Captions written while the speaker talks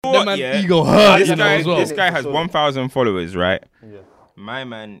That man Yeah. ego hurt, This you know, guy, as well. this guy has 1,000 followers, right? Yeah. My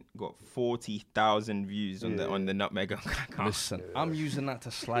man got 40,000 views on the Nutmeg account. Listen, I'm using that to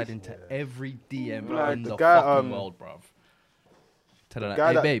slide into every DM Like, in the the guy, fucking world, bruv. Tell her The that, guy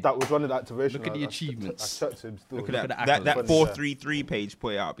hey, that, babe, that was running the activation. look at the I achievements. checked him still. Look Look at at that. the That accolades. 433 page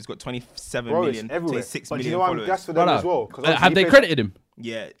put it up. It's got 27 Bro, million, it's everywhere. 26 But do million you know I'm followers. gassed for them Brother, as well? 'Cause have obviously they he plays- credited him?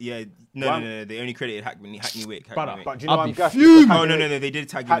 Yeah. No. They only credited Hackney Wick. Brother, But do you know I'll I'm be gassed? fuming. Oh, no. They did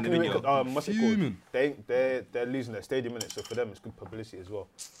tag him in the video. What's it called? They're losing their stadium in it, so for them it's good publicity as well.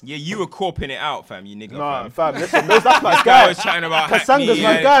 Yeah, you were corping it out, fam, you nigga. Nah, fam. fam, listen, that's my Guy guy. was chatting about Kasanga's Hackney, my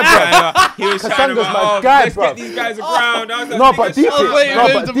yeah. guy, bro. He was chatting Kasanga's about, my guy, let's bro. get these guys aground. I was like, No, nigga, but deep shut it. up. waiting No, for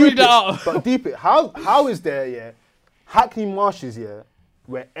him but to deep bring it. that up. But deep it. How is there, yeah, Hackney Marshes, yeah,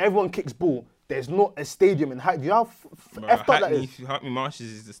 where everyone kicks ball, there's not a stadium in Hackney. You know how effed up that is? Hackney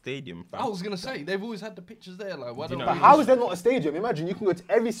Marshes is the stadium, fam. I was going to say, they've always had the pictures there. Like, why don't know But we how just is there not a stadium? Imagine you can go to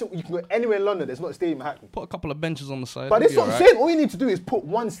you can go anywhere in London. There's not a stadium in Hackney. put a couple of benches on the side? But it'll this is be what I'm alright. saying. All you need to do is put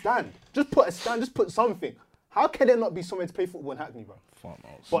one stand. Just put a stand. Just put something. How can there not be somewhere to play football in Hackney, bro? Fuck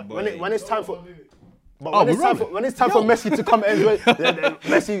knows. But when it's time for we're when it's time for Messi to come in,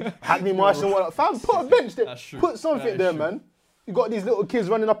 Messi, Hackney Marshall, and whatnot, fam, put a bench there. That's true. Put something That is there, true. man. You got these little kids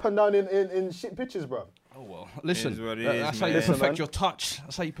running up and down in shit pitches, bro. Oh, well. Listen, It is what it that's is, how you man. perfect Listen, man. your touch.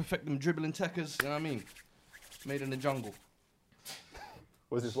 That's how you perfect them dribbling techers. You know what I mean? Made in the jungle.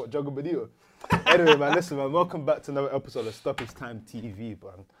 Was this what Juggle Badillo? Anyway, man, listen, man. Welcome back to another episode of Stoppage Time TV,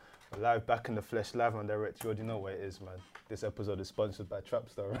 man. We're live back in the flesh, live and direct. You already know what it is, man. This episode is sponsored by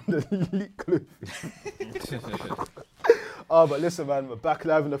Trapstar and the Elite Club. Oh, but listen, man, we're back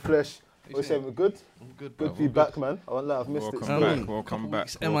live in the flesh. We're saying we're good. Good, Good to be back, man. I won't lie, I've missed it. Welcome back.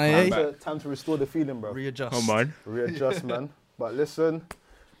 MIA. Time to restore the feeling, bro. Readjust. Come on. Readjust, man. But listen,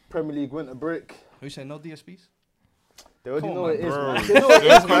 Premier League winter break. Who say no DSPs? They already Come know on, what it is, bro. man. They know what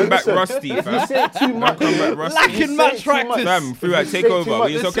it is, Come man. back Listen, rusty, if you fam. say too much, come back yeah, rusty. if you Lacking say match too much- practice. Fam, through that, if you take say over. too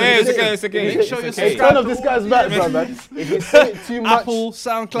much- It's listen, okay, it's listen, okay, it's okay. Make sure It's you're okay. Turn off this guy's back, bro, man. If you say it too much, Apple, if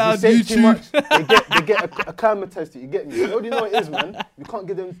you SoundCloud, say it too much, YouTube. they get acclimatized to it. You get me? They already know what it is, man. You can't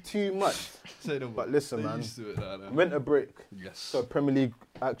give them too much. Say no more. But listen, They're man. used to it now, though. Winter break. Yes. So Premier League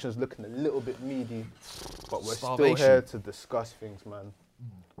action's looking a little bit meaty, but we're Starvation. still here to discuss things, man.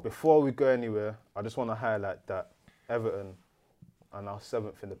 Before we go anywhere, I just want to highlight that Everton are now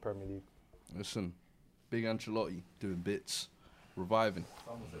 7th in the Premier League. Listen, big Ancelotti doing bits, reviving.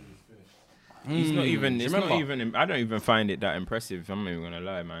 It's not even. Do you It's not remember? even. I don't even find it that impressive. I'm not even gonna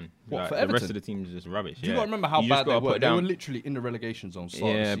lie, man. What, for the rest Everton? of the team is just rubbish. Do you yeah. got to remember how You just bad they gotta were? put They were down- literally in the relegation zone.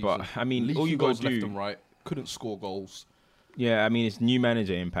 Start of Yeah, the but season. I mean, all Leaking you goals gotta left do. and right. Couldn't score goals. Yeah, I mean, it's new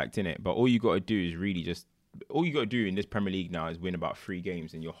manager impact in it, but all you got to do is really just. All you got to do in this Premier League now is win about 3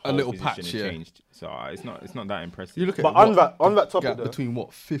 games, and your whole little position patch, has yeah. changed. So it's not that impressive. You look at But what on that topic, gap though, between what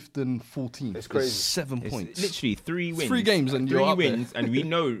 5th and 14th. It's crazy. 7 It's points. literally 3 wins. 3 games and you're 3 up there. wins, and we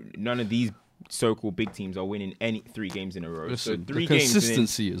know none of these so-called big teams are winning any 3 games in a row. Listen, so 3 the games.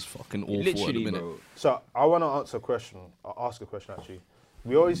 consistency is fucking awful at the Literally, minute. bro. So I want to answer a question. I'll ask a question actually.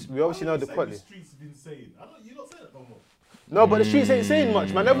 We obviously know the quality. The streets have been saying. You're not saying that no more. No, but the streets ain't saying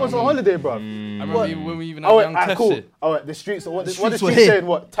much, man. Everyone's on holiday, bro. I remember even when we even had Oh, wait, young alright, Tess cool. here. All right, the streets. What the streets streets were here. saying?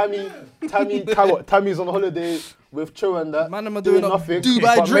 What? Tammy's on holiday with Cho and that. Man, I'm doing doing nothing. Dubai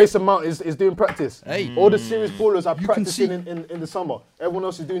But drip. Mason Mount is doing practice. Hey. All the serious ballers are You can practicing see- in the summer. Everyone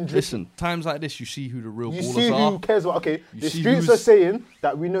else is doing drip. Listen, times like this, you see who the real You ballers see who are. cares about. Okay, You the see streets who's- are saying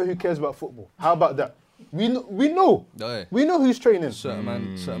that we know who cares about football. How about that? We know. Yeah. We know who's training. Certain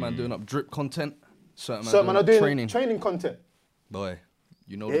man doing up drip content. Certain Certain man are up doing training content. Boy,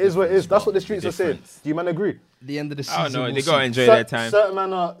 you know It is what it is. That's what the The streets are saying. difference. Do you man agree? the end of the season. I don't know. we'll They got to see. enjoy their time. Certain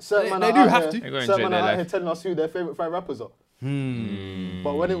man are They do out have here- to. They gotta Certain enjoy man their are out here life. telling us who their favourite 5 rappers are.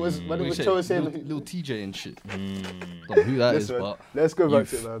 But when it was We say Cho saying, little TJ and shit. Don't know who that is, listen, but let's go back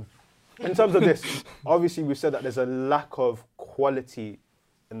to youth. it, man. In terms of this, obviously we've said that there's a lack of quality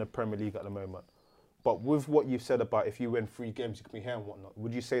in the Premier League at the moment. But with what you've said about if you win 3 games, you can be here and whatnot,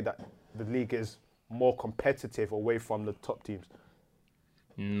 would you say that the league is more competitive away from the top teams?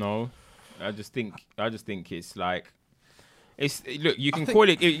 No, I just think it's like it's look. You can call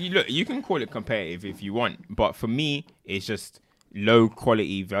it. You can call it competitive if you want, but for me, it's just low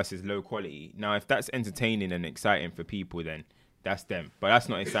quality versus low quality. Now, if that's entertaining and exciting for people, then that's them. But that's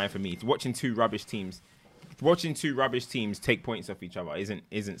not exciting for me. Watching two rubbish teams take points off each other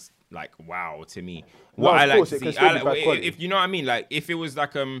isn't like wow to me. What I of like course, to it can see, still be bad quality. if you know what I mean, like if it was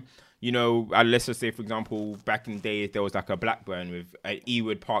like let's just say for example, back in the days there was like a Blackburn with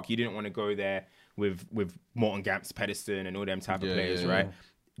Ewood Park. You didn't want to go there with Morton Gamps, Pedersen, and all them type of Yeah, players, yeah, right?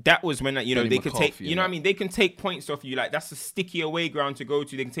 that was when you know Billy they could take. McCarthy You and know what I that. mean? They can take points off you. Like that's a sticky away ground to go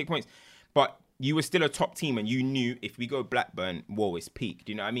to. They can take points, but you were still a top team, and you knew if we go Blackburn, whoa, it's peak.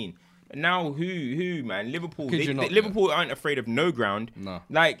 Do you know what I mean? Now who man? Liverpool. Kid you not, Liverpool aren't afraid of no ground. No.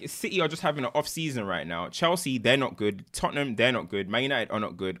 Like City are just having an off season right now. Chelsea, they're not good. Tottenham, they're not good. Man United are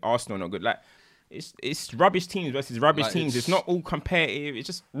not good. Arsenal not good. Like it's rubbish teams versus rubbish Like, teams. it's- It's not all competitive. It's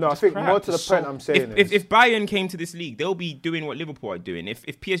just No, I just think crap. more to the point I'm saying is If Bayern came to this league, they'll be doing what Liverpool are doing. If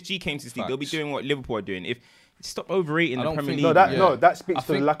PSG came to this league, they'll be Facts. doing what Liverpool are doing. If stop overrating I the don't Premier think- League. no, Yeah. that speaks I to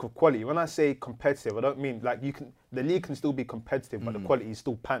the think- lack of quality. When I say competitive, I don't mean like the league can still be competitive, but the quality is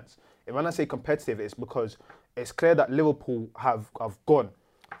still pants. And when I say competitive, it's because it's clear that Liverpool have gone.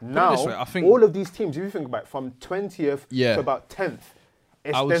 Now, this way, I think- all of these teams, if you think about it, from 20th Yeah. to about 10th,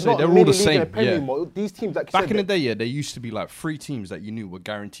 I would there's say not they're a all mini the league in same, the Premier yeah. anymore. These teams, like you Back said, in the day, yeah, there used to be like 3 teams that you knew were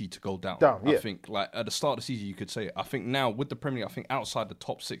guaranteed to go down. I Yeah. think like at the start of the season, you could say it. I think now with the Premier League, I think outside the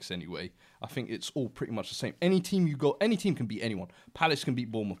top 6 anyway, I think it's all pretty much the same. Any team can beat anyone. Palace can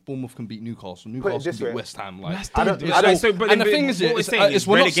beat Bournemouth. Bournemouth can beat Newcastle. Newcastle this can beat way. West Ham. Like, I don't- it's I don't- all- So, but and then the thing is, what we're it's, saying is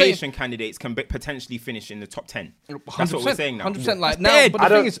we're not saying- relegation candidates can potentially finish in the top 10. That's what we're saying now. 100%. Like That's now, dead. but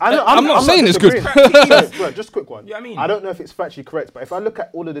the thing is, I don't- I'm not saying it's good. disagreeing. Bro, just a quick one. Yeah, I mean- I don't know if it's factually correct, but if I look at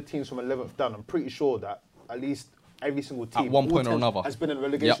all of the teams from 11th down, I'm pretty sure that at least every single team, one all point or 10 another. has been in a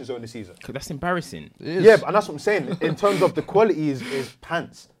relegation Yep. zone this season. That's embarrassing. It is. Yeah, and that's what I'm saying. In terms of the quality is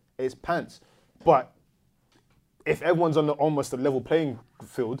pants. It's pants. But if everyone's on almost a level playing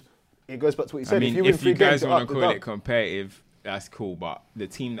field, it goes back to what you said. I mean, you win if 3 you guys games, you're want up, to you're call down. it competitive, that's cool. But the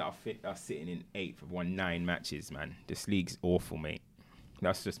team that are sitting in 8th have won 9 matches, man. This league's awful, mate.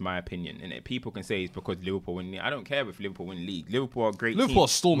 That's just my opinion. And people can say it's because Liverpool win. I don't care if Liverpool win the league. Liverpool are a great Liverpool team. are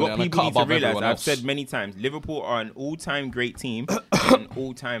storming What it and people a cut need to above realise, everyone I've else. said many times, Liverpool are an all-time great team, an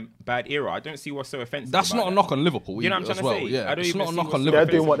all-time bad era. I don't see what's so offensive. That's about not a that. knock on Liverpool. You know what I'm as trying well. to say? Yeah, I don't it's even not a see knock what's on so Liverpool.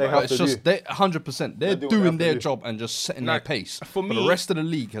 They're doing what they offensive have about It's to just do. they 100%. They're doing what they doing have to their do. job and just setting Like, their pace. for But me- the rest of the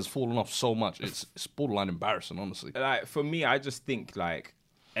league has fallen off so much. It's borderline embarrassing, honestly. Like for me, I just think like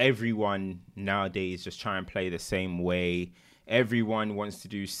everyone nowadays just try and play the same way. Everyone wants to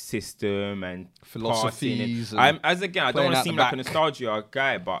do system and Philosophies passing. and I'm as again, I don't playing want to out seem the like a back. nostalgia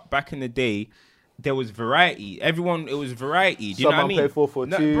guy, but back in the day, there was variety. Everyone, it was variety. Do you Some know what I man mean? play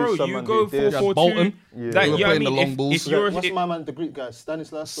 4-4-2, bro, some you man go do this. 4-4-2. Bolton. Yeah. Like, We were you know what I playing the mean? long balls. If you're What's my man, the Greek guy,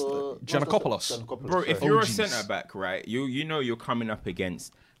 Stanislas or Giannakopoulos. Bro, if you're a OGs. centre back, right, you know you're coming up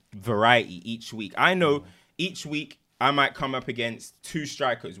against variety each week. I know each week I might come up against 2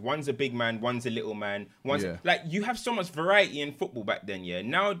 strikers. One's a big man, one's a little man. Yeah. Like you have so much variety in football back then, yeah.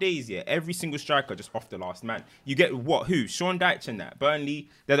 Nowadays, yeah, every single striker just off the last man. You get what? Who? Sean Dyche and that. Burnley,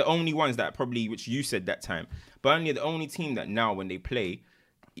 they're the only ones that probably, which you said that time. Burnley are the only team that now when they play,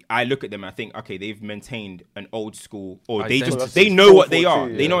 I look at them and I think, okay, they've maintained an old school, or they Identity. just they know what they 4-4-2, are.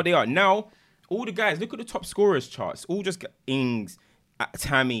 They yeah. know what they are. Now, all the guys, look at the top scorers charts. All just got Ings,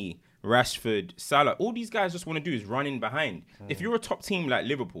 Tammy, Rashford, Salah. All these guys just want to do is run in behind. If you're a top team like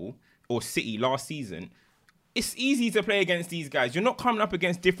Liverpool or City last season, it's easy to play against these guys. You're not coming up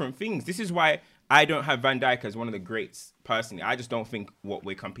against different things. This is why I don't have Van Dijk as one of the greats personally. I just don't think what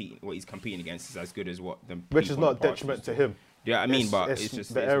he's competing against is as good as what the Which is people not on the park detriment used to him. Yeah, I mean, It's- but it's it's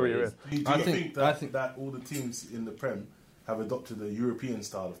just the it's what area it we're is. Do you I think, think- that, I think- that all the teams in the Prem have adopted the European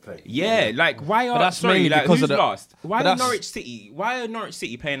style of play? Yeah, like why are that's sorry, mainly like, because who's of the- last? Why but are that's- Norwich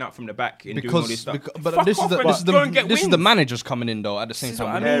City playing out from the back and doing all this Because, stuff? but Fuck this is off the and this just is go and the get this is the wins. managers coming in though at the same is time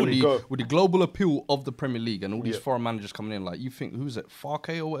what with, I all mean. the, There we go. with the global appeal of the Premier League and all these Yeah. foreign managers coming in. Like you think who's it,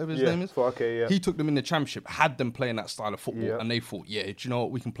 Farke or whatever his Yeah, name is? Farke, yeah. He took them in the Championship, had them playing that style of football, Yeah. and they thought, yeah, do you know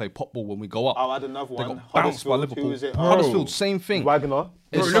what, we can play pop ball when we go up. I'll add another They one. got bounced by Huddersfield, Liverpool. who is it? Huddersfield, same thing. Wagner.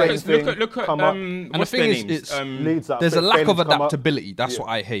 It's Bro, the same look thing, at come up. And the what's thing their is, names? it's Leeds that there's a lack of failed to come up. adaptability. That's Yeah. what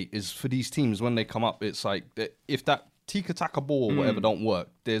I hate. Is for these teams when they come up, it's like if that tiki-taka ball or whatever don't work,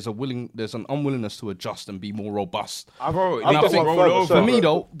 there's an unwillingness to adjust and be more robust. Bro, it I've needs got to one roll further, over. so- For me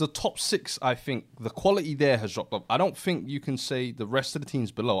though, the top 6, I think the quality there has dropped off. I don't think you can say the rest of the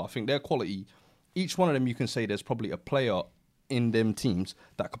teams below. I think their quality, each one of them, you can say there's probably a player in them teams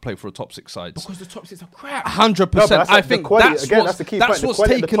that could play for a top 6 sides. because the top 6 are crap. 100%. No, but I the think quality- that's again, what's, that's the key that's point. The what's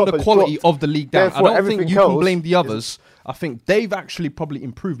quality at the taken top the has quality dropped. of the league down. Therefore, I don't think everything you can else blame the is- others. I think they've actually probably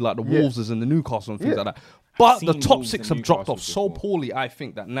improved, like the Yeah. Wolves and the Newcastle and things Yeah. like that. But the seen top Wolves 6 and have dropped Newcastle off so before. poorly, I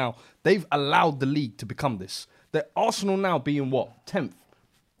think, that now they've allowed the league to become this. The Arsenal now being what? 10th.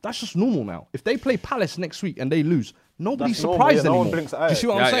 That's just normal now. If they play Palace next week and they lose, nobody's That's normal, surprised yeah, no one anymore. blinks an Do you eye. see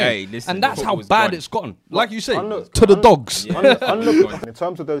what I'm Yeah, saying? hey, listen, and that's how football's bad gone. it's gotten. Like you say, Unlook- to the dogs. Unlook, in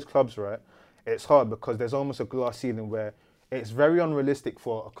terms of those clubs, right, it's hard because there's almost a glass ceiling where it's very unrealistic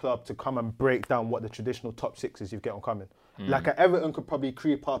for a club to come and break down what the traditional top 6 is you get on coming. Like a Everton could probably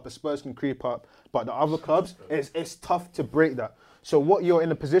creep up, a Spurs can creep up, but the other clubs, it's tough to break that. So what you're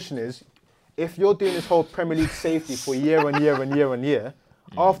in a position is, if you're doing this whole Premier League safety for year on year and year on year,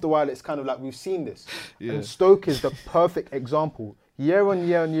 after a while it's kind of like we've seen this. And Stoke is the perfect example. Year on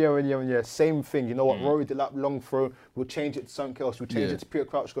year and year and year and year, same thing. You know what, Rory did that long throw, we'll change it to something else, we'll change it to Peter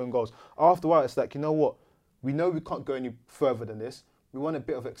Crouch scoring goals. After a while it's like, you know what, we know we can't go any further than this. We want a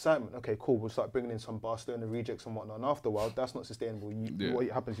bit of excitement. Okay, cool. We'll start bringing in some Barcelona rejects and whatnot. And after a while, that's not sustainable. What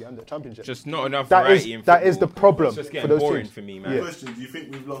happens? You end up championship. Just not enough That variety is- in that football. is the problem It's just for getting those boring teams. for me, man. Yeah. Question: do you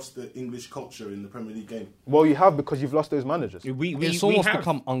think we've lost the English culture in the Premier League game? Well, you have because you've lost those managers. It's almost have.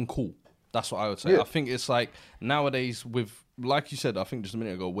 become uncool. That's what I would say. Yeah. I think it's like nowadays with, like you said, I think just a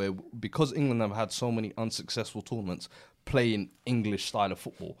minute ago, where because England have had so many unsuccessful tournaments playing English style of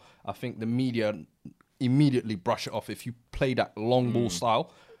football, I think the media immediately brush it off. If you play that long ball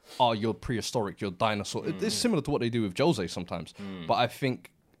style, you're prehistoric, you're dinosaur. It's similar to what they do with Jose sometimes. But I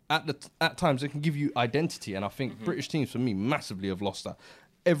think at times it can give you identity, and I think British teams for me massively have lost that.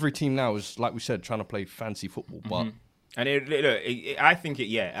 Every team now is, like we said, trying to play fancy football, but And I think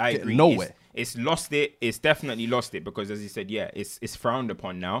I agree. nowhere. It's lost it. It's definitely lost it because, as you said, it's frowned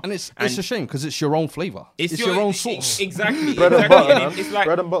upon now. and it's a shame because it's your own flavor. It's your own sauce. Exactly. Bread and exactly. butter, And man. it's like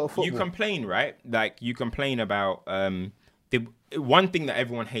Bread and butter you football. complain, right? Like you complain about the one thing that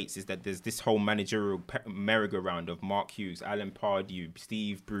everyone hates is that there's this whole managerial merry-go-round of Mark Hughes, Alan Pardew,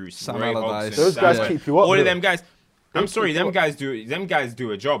 Steve Bruce, Sam Roy Allardyce. Hodgson, Those guys Sam- keep you up, all though. of them guys. I'm keep sorry, you them up. guys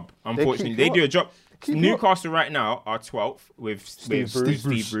do a job. Unfortunately, you they do up. a job. Keep you up. Newcastle right now are 12th with Steve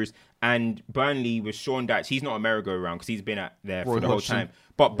Bruce. And Burnley with Sean Dyche. He's not a merry-go-round because he's been there Roy for the whole Hodgson. time.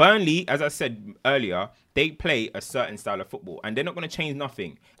 But Burnley, as I said earlier, they play a certain style of football and they're not going to change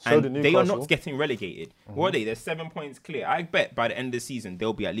nothing. So And do they are Newcastle. not getting relegated. What are they? They're 7 points clear. I bet by the end of the season,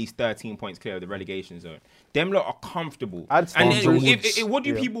 they'll be at least 13 points clear of the relegation zone. Them lot are comfortable. I'd And start what do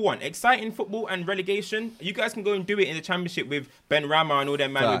Yeah. people want? Exciting football and relegation? You guys can go and do it in the Championship with Ben Rama and all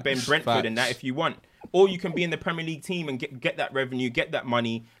them man with Ben Facts, Brentford and that facts. if you want. Or you can be in the Premier League team and get that revenue, get that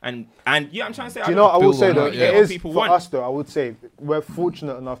money, and yeah, I'm trying to say. Do you know what I will build say on though? that, It yeah. What is people for want. us though. I would say we're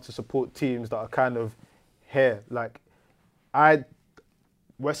fortunate enough to support teams that are kind of here. Like,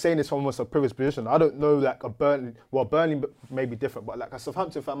 we're saying this from almost a privileged position. I don't know like a Burnley. Well, Burnley may be different, but like a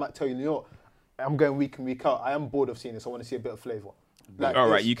Southampton fan might tell you, you know what? I'm going week in week out. I am bored of seeing this. I want to see a bit of flavour. Like, All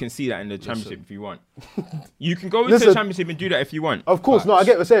right, it's- you can see that in the Championship if you want. You can go into Listen. the Championship and do that if you want. Of course, no, I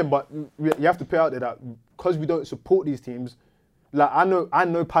get what you're saying, but you have to put out there that because we don't support these teams, like I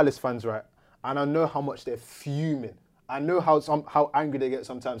know Palace fans, right, and I know how much they're fuming. I know how angry they get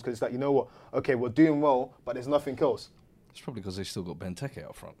sometimes because it's like, you know what, okay, we're doing well, but there's nothing else. It's probably because they still got Benteke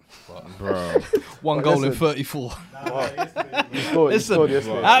up front. But Bro. one But goal in listen. 34. He scored Listen,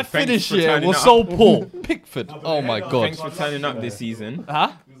 yesterday. that Thanks finish for here turning was up. so poor. Pickford. Oh my God. Thanks for turning up this season.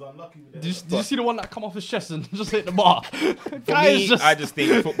 Huh? He was unlucky with that. Did you see the one that come off his chest and just hit the bar? For Guy me, is just, I just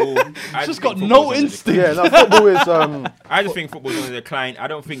think football. just got no instinct. Yeah, no, football is I just think football's on the decline. I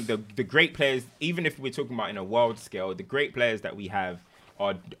don't think the great players, even if we're talking about in a world scale, the great players that we have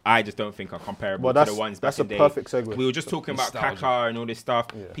are, I just don't think are comparable Well, to that's- the ones that's back in the a day. perfect segue. We were just talking about Nostalgia. Kaká and all this stuff.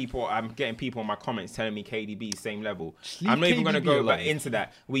 Yeah. I'm getting people in my comments telling me KDB same level. leave I'm not even going to KDB go alone. back into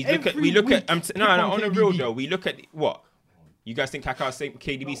that. We Every look at. week, No, pick on on the real KDB. though, we look at what. You guys think Kaká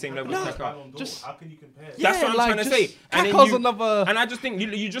KDB same level as Kaká? Ballon d'Or, Just- how can you compare? That's Yeah, what I'm like, trying to just say. And then Kaká's another- And I just think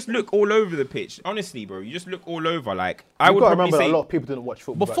you just look all over the pitch. Honestly, bro, you just look all over. Like I You've would got to probably remember say. that a lot of people didn't watch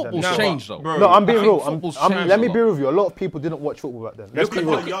football But back football's then. No, changed though. bro, No, I'm I being think real. football's I'm, changed let a me lot. be real with you. A lot of people didn't watch football back then. Let's Look be at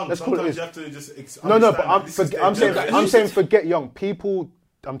real. what Young, Let's call it sometimes this. you have to just No, but understand that this is their I'm saying job. I'm saying forget young people.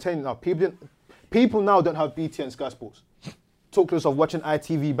 I'm telling you now, people now don't have BT and Sky Sports. Talk to us of watching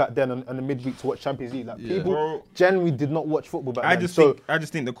ITV back then and the midweek to watch Champions League. Like people Bro. generally did not watch football back I then.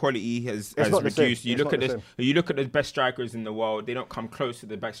 just think the quality has not the same. reduced. You It's look not at the this. same. You look at the best strikers in the world. They don't come close to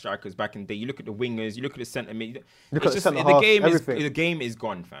the best strikers back in the day. You look at the wingers. You look at the centre mid. Look It's at the just centre the half, game everything. is the game is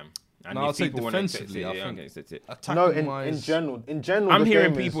gone, fam. And No, if I'll say people wanna accept defensively, it, I yeah, I'm think. gonna accept it. no, Attacking in wise, general, I'm the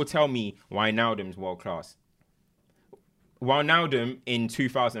hearing game is- people tell me Wijnaldum's world class. Wijnaldum in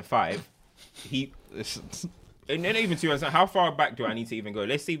 2005, he. And then even 2000, how far back do I need to even go?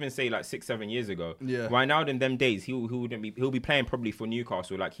 Let's even say like 6-7 years ago. Yeah. Wijnaldum them days, he'll be playing probably for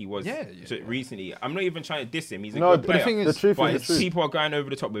Newcastle like he was Yeah. recently. I'm not even trying to diss him. He's a No, good but player. the thing is- the truth but is the it's truth. people are going over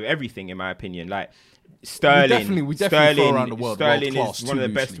the top with everything, in my opinion. Like Sterling, we definitely throw around the word Sterling world-class is one of the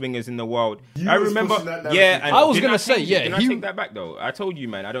too best loosely. wingers in the world. You I was remember, pushing that yeah. narrative. And I was didn't gonna change say, it? yeah, Didn't I he- take that back though? I told you,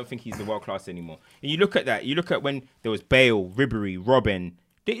 man. I don't think he's the world class anymore. And you look at that. You look at when there was Bale, Ribery, Robin.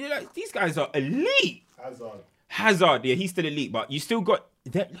 These guys are elite. Hazard. Hazard, yeah, he's still elite, but you still got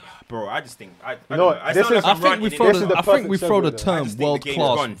Bro, I just think I know don't know. what, I this sound is- like I'm I think ranting we in throw it. This is the, the I think we perfect throw the segue, though. I term just think the world game is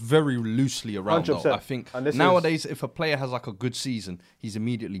class gone. very loosely around. Though 100%. I think And this is- nowadays, if a player has like a good season, he's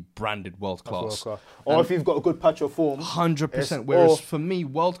immediately branded world World class. class. Or if you've got a good patch of form, 100%. it's- Whereas or- for me,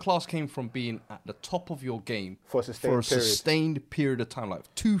 world class came from being at the top of your game For a sustained period of time, like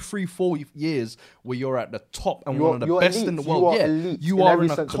 2, 3, 4 years, where you're at the top and You're- one of the you're best elite. in the You world. are Yeah, elite you in are every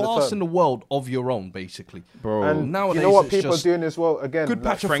in a sense of the class term. in the world of your own, basically. Bro, and nowadays you know what it's people are just doing as well. Again, good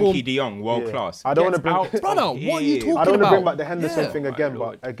like, patch of Frankie form. De Jong, world Yeah. class. I don't wanna Get bring- out Brother, of what are you here. talking I don't want to bring about? back the Henderson Yeah. thing My again,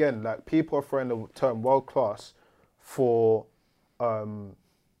 lord. but again, like people are throwing the term world class for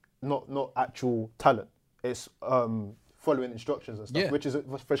not actual talent. It's following instructions and stuff, Yeah. which is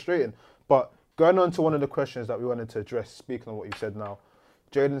frustrating. But going on to one of the questions that we wanted to address, speaking on what you said now,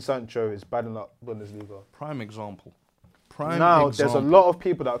 Jadon Sancho is battling up Bundesliga. Prime example. Prime Now, example. there's a lot of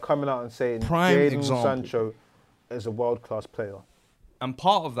people that are coming out and saying Prime Jadon example. Sancho is a world-class player. And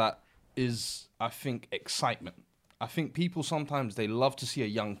part of that is, I think, excitement. I think people sometimes, they love to see a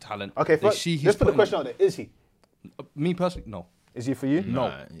young talent. Okay, they see he's let's put the putting- question out there. Is he? Me personally, no. Is he for you?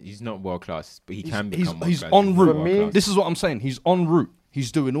 Nah, he's not world class, but he can He's become world he's class. en route. For me- This is what I'm saying. He's en route. He's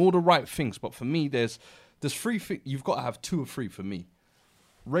doing all the right things. But for me, there's three things. You've got to have 2 or 3 for me.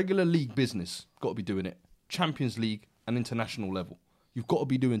 Regular league business, got to be doing it. Champions League and international level. You've got to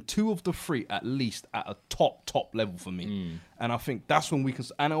be doing 2 of the 3 at least at a top level for me. And I think that's when we can,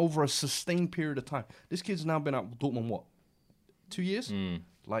 and over a sustained period of time. This kid's now been at Dortmund, what, 2 years?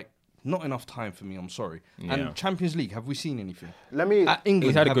 Like, not enough time for me, I'm sorry. Yeah. And Champions League, have we seen anything? Let me At England,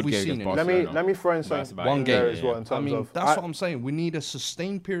 He's had a have good we game seen against anything? Barcelona. let me throw in That's something about One it. game. there as well in I terms mean, of. that's what I'm saying. We need a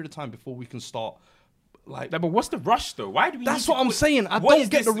sustained period of time before we can start. Like, No, but what's the rush though? Why do we? that's need what to I'm call- saying. I What don't is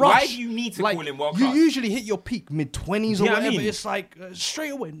get this- the rush. Why do you need to Like, call him world you class? usually hit your peak mid-20s or Yeah, I whatever. mean- It's like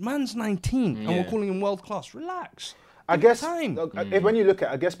straight away, man's 19, and we're Yeah. calling him world class. Relax. I Give it guess time. when you look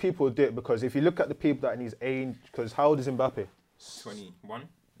at, I guess people do it because if you look at the people that in his age, because how old is Mbappe? 21.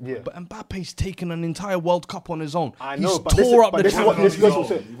 Yeah, But Mbappe's taken an entire World Cup on his own. I know, He's but this is- tore up but the this is what Champions this goes League.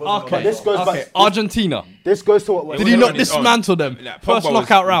 to. He wasn't on Okay, But this goes okay. back. Argentina. This goes to what we're Did he was not on his own. dismantle them? Like, First Pogba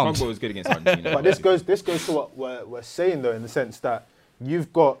knockout round. Pogba was good against Argentina. But this goes to what we're saying though, in the sense that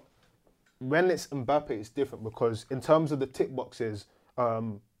you've got, when it's Mbappe, it's different because in terms of the tick boxes,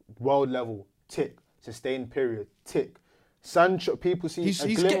 world level tick, sustained period tick. Sancho, people see He's a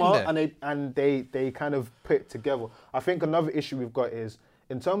getting glimmer there. and they kind of put it together. I think another issue we've got is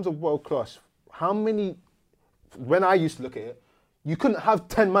in terms of world class. How many? When I used to look at it, you couldn't have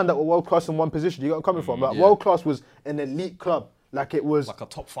 10 men that were world class in one position. You got where I'm coming from. Like yeah. world class was an elite club. Like it was Like a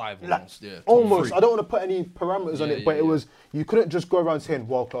top 5 like, almost. Yeah, top almost. 3. I don't want to put any parameters on Yeah, it, but yeah, it yeah. was, you couldn't just go around saying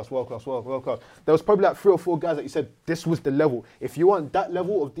world class. There was probably like 3 or 4 guys that you said this was the level. If you want that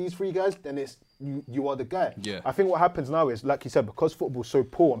level of these 3 guys, then it's you are the guy. Yeah. I think what happens now is, like you said, because football's so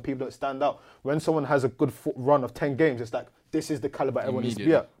poor and people don't stand out, when someone has a good run of 10 games, it's like, this is the caliber everyone needs to be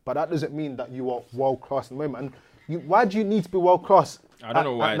Immediately. at. But that doesn't mean that you are world class in the moment. And why do you need to be world class I don't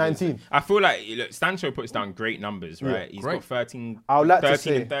know why. at it is. 19? I feel like look, Sancho puts down great numbers, right? He's great. got 13, I would like to 13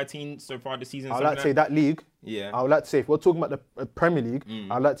 say- and 13 so far this season. I'd something like to say that league. Yeah. I would like to say, if we're talking about the Premier League,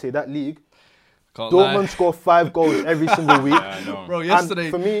 I'd like to say that league. Can't Dortmund lie. score 5 goals every single week. Yeah, I know. Bro, yesterday,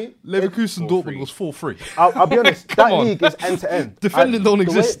 for me, Leverkusen 4-3. Dortmund was 4-3. I'll be honest, that Come on. league is end to end. Defending don't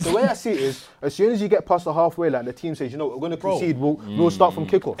exist. The way I see it is, as soon as you get past the halfway line, the team says, you know, we're going to concede, we'll start from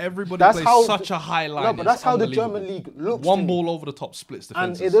kickoff. Everybody That's plays how such a high line. No, but it's that's how the unbelievable. German league looks. One to me. ball over the top splits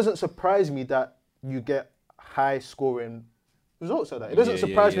And defenses. it doesn't surprise me that you get high scoring results like that. It doesn't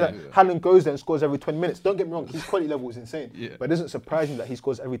surprise me that Haaland goes there and scores every 20 minutes. Don't get me wrong, his quality level is insane. Yeah. But it doesn't surprise me that he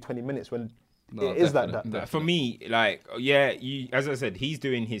scores every 20 minutes when No, it is like definitely. that. For me, like, yeah, as I said, he's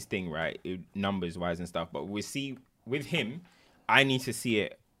doing his thing, right, numbers wise and stuff. But we see with him, I need to see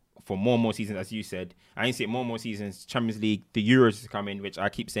it for more and more seasons, as you said. I need to see it more and more seasons. Champions League, the Euros is coming, which I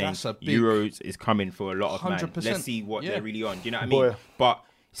keep saying That's a big- Euros is coming for a lot of man. 100%. Let's see what Yeah. they're really on. Do you know what I Boy. mean? But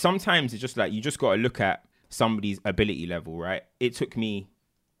sometimes it's just like you just got to look at somebody's ability level, right? It took me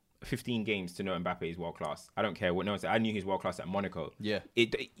 15 games to know Mbappe is world class. I don't care what no one said. I knew he was world class at Monaco. Yeah.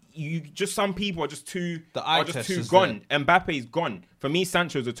 You just some people are just too The eye are just test too is gone. Mbappe is gone. For me,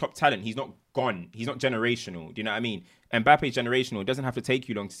 Sancho's a top talent. He's not gone. He's not generational. Do you know what I mean? Mbappe's generational. It doesn't have to take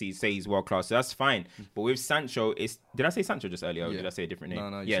you long to say he's world class. So that's fine. But with Sancho, did I say Sancho just earlier? Or Yeah. did I say a different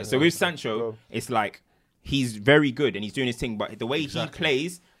name? No, you yeah. said So that. with Sancho, it's like he's very good and he's doing his thing. But the way he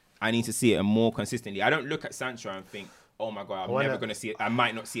plays, I need to see it more consistently. I don't look at Sancho and think, oh my God, I'm never going to see it. I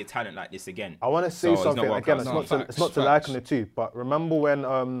might not see a talent like this again. I want to say So it's not something world again. class. It's No, not to liken the two, but remember when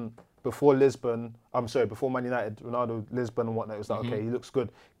before Lisbon, before Man United, Ronaldo, Lisbon and whatnot, it was like, okay, he looks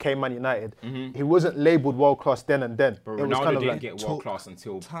good. Came Man United. He wasn't labelled world class then and then. But it was Ronaldo kind of didn't like, get world class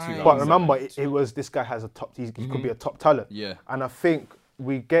until 2007. but remember, it was, this guy has a top, he could be a top talent. Yeah. And I think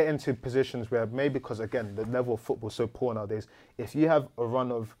we get into positions where maybe because, again, the level of football is so poor nowadays, if you have a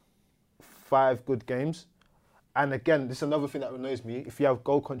run of 5 good games, and again, this is another thing that annoys me. If you have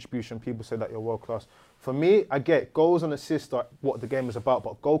goal contribution, people say that you're world class. For me, I get goals and assists are what the game is about,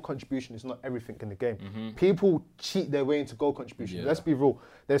 but goal contribution is not everything in the game. People cheat their way into goal contribution. Yeah. Let's be real.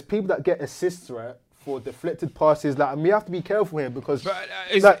 There's people that get assists, right, for deflected passes. Like, and we have to be careful here because, But,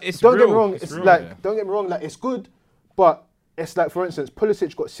 it's don't get real. me wrong. It's It's real, like, yeah. don't get me wrong. Like, it's good, but it's like, for instance,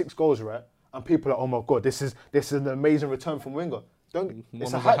 Pulisic got 6 goals, right, and people are, oh my god, this is an amazing return from winger. It's a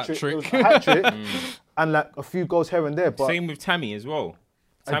was a hat trick. hat-trick. It was a hat trick, and like a few goals here and there. But Same with Tammy as well.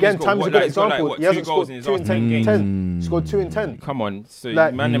 again, Tammy's a good example. He 2 hasn't goals scored in his 2 last in 10 games. 10. He scored 2 in 10. Come on, so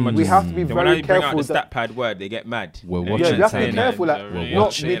Like, man, them are we just- have to be when very I bring out careful the that- stat pad word, they get mad. We're Yeah, watching you have to be saying careful. that. Like, We're no,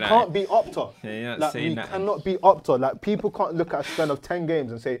 watching we that. can't be Opta. Yeah, you're not Like, saying we that. cannot be Opta. Like, people can't look at a span of 10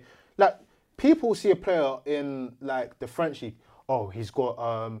 games and say, like, people see a player in like the French league. Oh, he's got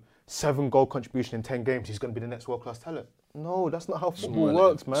 7 goal contribution in 10 games. He's going to be the next world class talent. No, that's not how football relative.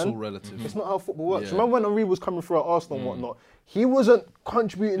 works, man. It's all relative. It's not how football works. Yeah. Remember when Henry was coming through at Arsenal and whatnot? He wasn't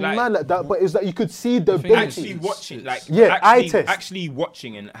contributing Like- man like that, but it's that you could see the thing is, ability. Actually watching, like, Yeah, eye actually, test. actually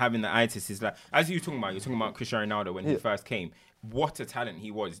watching and having the eye test is like, as you're talking about Cristiano Ronaldo when he Yeah. first came. What a talent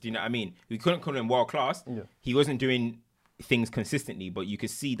he was. Do you know what I mean? We couldn't call him world class. Yeah. He wasn't doing things consistently, but you could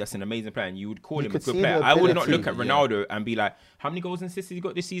see that's an amazing player, and you would call You him a could good see player. the I would not ability. look at Ronaldo and be like, how many goals and assists has he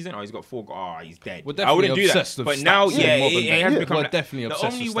got this season? Oh, he's got 4. Oh, he's dead. We're I wouldn't definitely do that. obsessed with But now, stats yeah, more than it that. has Yeah. become We're like, definitely the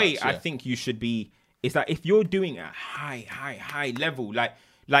obsessed only with way stats, I yeah. think you should be is that if you're doing a high level,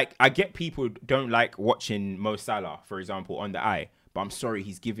 like I get people don't like watching Mo Salah, for example, on the eye. But I'm sorry,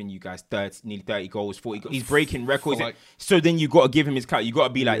 he's giving you guys nearly 30 goals, 40 goals. He's breaking records. like- So then you got to give him his cut. You got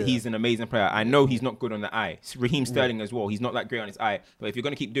to be like, he's an amazing player. I know he's not good on the eye. Raheem Sterling as well. He's not that great on his eye. But if you're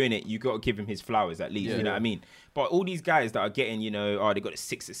going to keep doing it, you got to give him his flowers at least. Yeah. You know what I mean? But all these guys that are getting, they got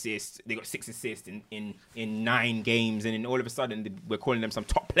 6 assists. They got 6 assists in 9 games. And then all of a sudden, we're calling them some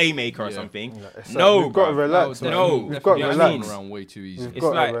top playmaker or Yeah. something. It's No, like, we've got to bruv. relax. man. No, we've got to you know what I relax. mean? Around way too easy. We've It's got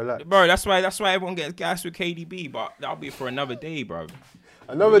to like, relax. bro, that's why everyone gets gas with KDB. But that'll be for another day, bro.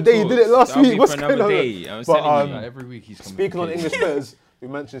 Another day, you did it last That'll week. be What's for going another on? day. I was But, telling you. Like, every week he's coming. Speaking on with English players, we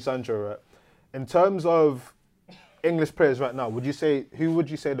mentioned Sancho, right? In terms of English players right now, who would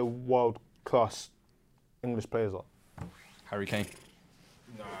you say the world class English players are? Harry Kane.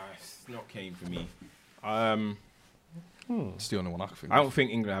 Nah, it's not Kane for me. It's the only one I can think I of. don't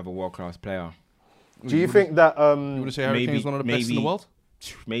think England have a world class player. Do you think that? You want to say Harry maybe- Kane's one of the best in the maybe- world?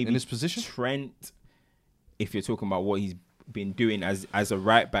 Maybe In his position? Trent. If you're talking about what he's been doing as a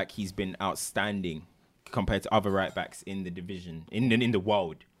right back, he's been outstanding compared to other right backs in the division in the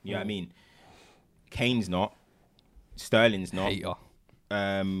world. You know what I mean? Kane's not. Sterling's not. Hater.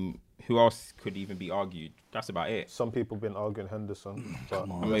 Who else could even be argued? That's about it. Some people have been arguing Henderson, but I'm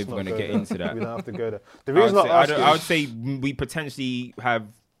not let's even not gonna go get there. into that. We don't have to go there. The I would reason say, I ask I would is, say we potentially have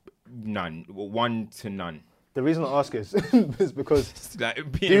none, 1 to none. the reason I ask is because It's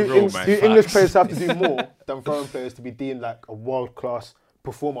like being real, man. do English Facts. players have to do more than foreign players to be deemed like a world class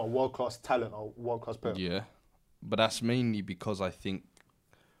performer, world class talent, or world class player? Yeah, but that's mainly because I think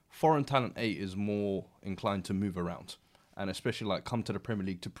foreign talent 8 is more inclined to move around, and especially like come to the Premier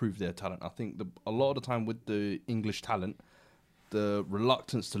League to prove their talent. I think a lot of the time with the English talent, the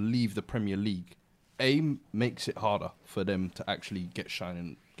reluctance to leave the Premier League, makes it harder for them to actually get shine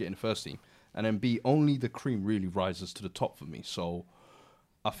and get in the first team, and then B, only the cream really rises to the top for me. So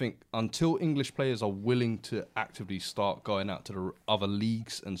I think until English players are willing to actively start going out to the other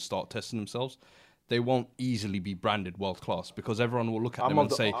leagues and start testing themselves, they won't easily be branded world class because everyone will look at I'm them of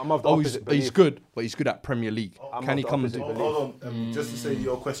and the- say, I'm of the "Oh, opposite he's belief. good, but he's good at Premier League. I'm Can of he the come and opposite do?" belief. Hold on, just to say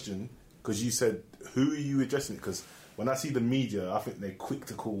your question, because you said, who are you addressing it? Because when I see the media, I think they're quick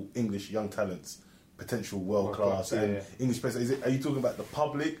to call English young talents potential world class yeah, and yeah. English players. Are you talking about the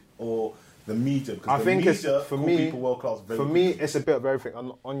public or the media? Because I the think it's media for call me. people world class. Very For me, it's a bit of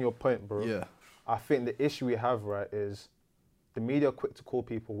everything. On your point, bro. Yeah. I think the issue we have, right, is the media are quick to call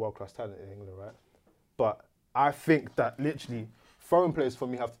people world class talent in England, right? But I think that literally foreign players for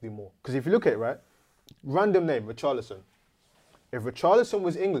me have to do more. Because if you look at it, right, random name, Richarlison. If Richarlison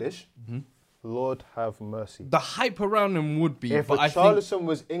was English, Lord have mercy. The hype around him would be, If but I think, Richarlison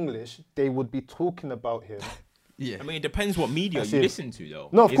was English, they would be talking about him. yeah, I mean, it depends what media That's you it. listen to, though.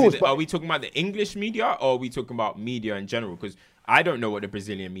 No, of course, but- Are we talking about the English media or are we talking about media in general? Because I don't know what the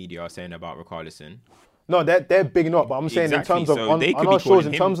Brazilian media are saying about Richarlison. No, they're bigging up, but I'm saying Exactly. in terms of So on they could our be calling shows,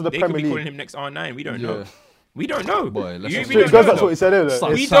 in him- terms of the they could Premier be calling League. him next R9. We don't Yeah. know. We don't know. Boy, let's not we say don't that. Because know. that's what he said earlier.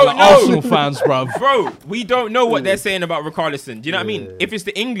 Starting We to sound don't like know. Arsenal fans, bruv. Bro, we don't know what they're saying about Richarlison. Do you know what I mean? Yeah. If it's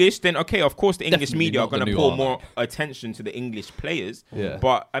the English, then okay, of course the English Definitely media are not the going to new pour R9. more attention to the English players. Yeah.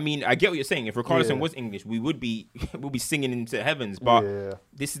 But I mean, I get what you're saying. If Richarlison Yeah. was English, we would be we'll be singing into heavens. But Yeah.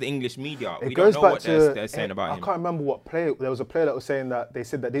 this is the English media. It We goes don't know back what to they're saying about I him. can't remember what player. There was a player that was saying that they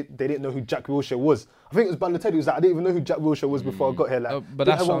said that they didn't know who Jack Wilshere was. I think it was Balotelli. He was like, I didn't even know who Jack Wilshere was before I got here. Like, But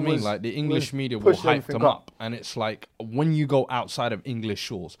that's what I everyone mean. was- Like the English was media will pushing hype everything them up, and it's like when you go outside of English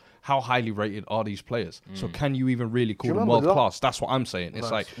shores, how highly rated are these players? So can you even really call you them remember world that? class? That's what I'm saying. It's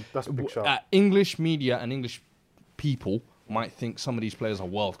like That's a big shout. English media and English people might think some of these players are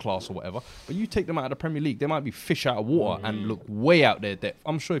world class or whatever, but you take them out of the Premier League, they might be fish out of water and look way out their depth.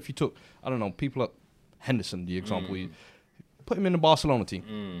 I'm sure if you took, I don't know, people at Henderson, the example, you put him in the Barcelona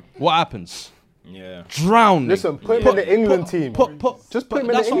team, what happens? Yeah. Drowning. Listen, put him in the England team. Just put him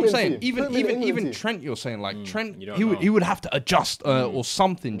in the That's what I'm England saying. team. Put him in the Even England team. Trent, you're saying like Trent, you don't he would know. he would have to adjust or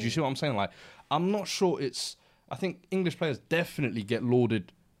something. Do you see what I'm saying? Like I'm not sure it's. I think English players definitely get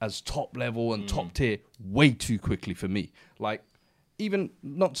lauded as top level and top tier way too quickly for me. Like even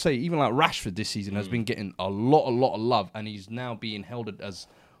not to say even like Rashford this season has been getting a lot of love, and he's now being held as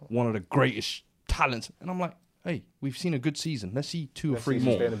one of the greatest talents. And I'm like, hey, we've seen a good season. Let's see 2 or Let's 3 see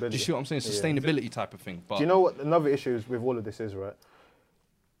more. Do sustainability. you see what I'm saying? Yeah. Sustainability type of thing. But Do you know what another issue is with all of this is, right?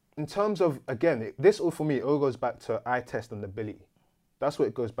 In terms of, again, this all for me, it all goes back to eye test and ability. That's what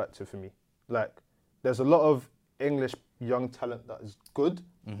it goes back to for me. Like, there's a lot of English young talent that is good,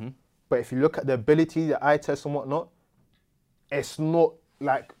 but if you look at the ability, the eye test and whatnot, it's not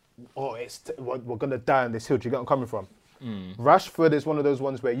like, oh, we're going to die on this hill. Do you get where I'm coming from? Rashford is one of those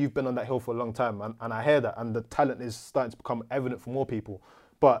ones where you've been on that hill for a long time, and I hear that, and the talent is starting to become evident for more people.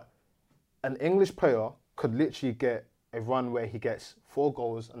 But an English player could literally get a run where he gets 4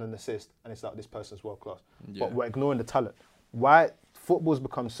 goals and an assist, and it's like this person's world class. Yeah. But we're ignoring the talent. Why football's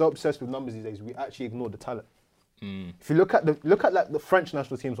become so obsessed with numbers these days? We actually ignore the talent. If you look at like the French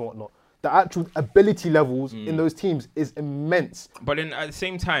national teams and whatnot, the actual ability levels in those teams is immense. But then at the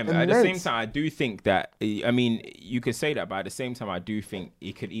same time, Immense. I do think that I mean you could say that, but at the same time, I do think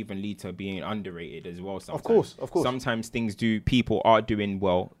it could even lead to being underrated as well. Sometimes. Of course. Sometimes people are doing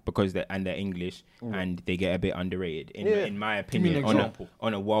well because they're English and they get a bit underrated. In my me opinion, an on example.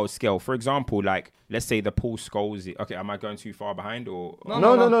 a world scale. For example, like let's say the Paul Scholes. Okay, am I going too far behind or? No.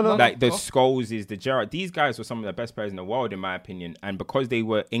 Like the Scholes is the Gerrard. These guys were some of the best players in the world, in my opinion, and because they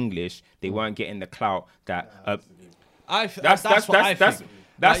were English, they weren't getting the clout that. That's what I think.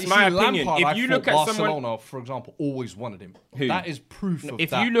 That's You my see, opinion. Lampard, If I you thought look at Barcelona, someone, for example, always wanted him. Who? That is proof of if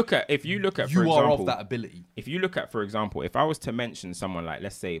that. you look at, for you example, are of that ability. if you look at, for example, if I was to mention someone like,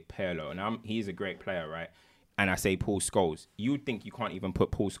 let's say Pirlo, and he's a great player, right? And I say Paul Scholes, you would think you can't even put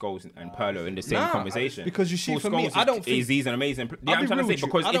Paul Scholes and Pirlo in the same Nah, conversation. because you see, Paul for me, Scholes I don't is, think- he's an amazing. Yeah, I'll I'm be trying to real say with you.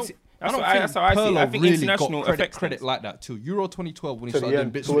 because I don't that's think how I see it. I think Pirlo international really got affects credit things. like that till Euro 2012 when he To the started doing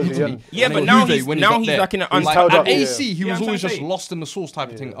end, bits towards with the Italy. end. Yeah, And but then now Juve he's when now got he's there. like in an He's Like, held at up, yeah. AC, he Yeah, was I'm always trying to just say. lost in the sauce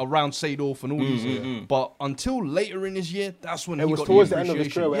type of thing around Seedorf and all these. But until later in his year, that's when It he was got towards the the end of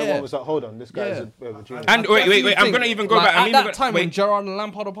his career where appreciation. everyone was like, hold on, this guy's Yeah. a bit of a genius. And wait, I'm gonna even go back. At that time when Gerrard and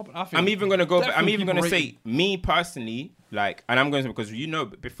Lampard are popping, I'm even gonna go. I'm definitely even gonna people say me personally, like, and I'm going to because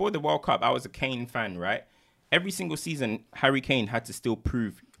before the World Cup, I was a Kane fan, right? Every single season, Harry Kane had to still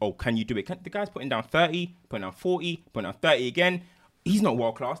prove, oh, can you do it? The guy's putting down 30, putting down 40, putting down 30 again. He's not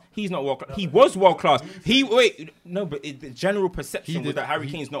world class. He's not world class. He was world class. But the general perception was that Harry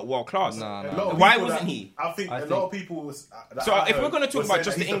Kane's not world class. A lot of Why people wasn't that- he? I think a lot of people was. that So I if we're heard gonna talk was about saying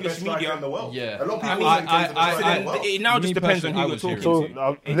just that the he's English best striker media, in the world. yeah. A lot of I people mean, think he's the best striker in the world. It now just Me depends on personally, who I you're was hearing talking it. to.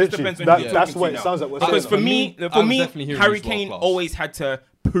 So, It just literally, depends on who you're that's talking what to it now. sounds like we're Because saying. for For me, me, I was definitely hearing Harry he's world Kane class. always had to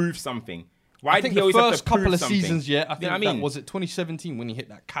prove something. Why I did think he the always have to first couple prove of something? seasons, I You know think what I that mean? was it 2017 when he hit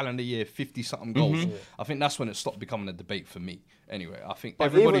that calendar year 50-something goals. I think that's when it stopped becoming a debate for me. Anyway, I think But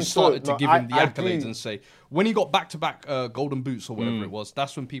everybody even so, started to no, give him the I accolades agree. and say, when he got back-to-back golden boots or whatever it was,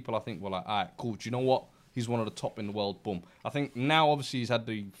 that's when people, I think, were like, all right, cool, do you know what? He's one of the top in the world, boom. I think now, obviously, he's had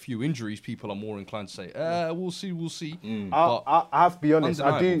the few injuries, people are more inclined to say, we'll see. But I have to be honest.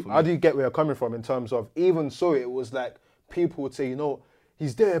 undeniable for I me. do get where you're coming from in terms of even so, it was like people would say, you know,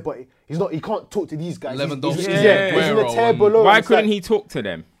 he's there, but he's not. He can't talk to these guys. Lewandowski, he's in Aguero a tier and- below. Why It's couldn't like- he talk to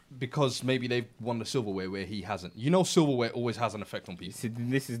them? because maybe they've won the silverware where he hasn't. You know, silverware always has an effect on people.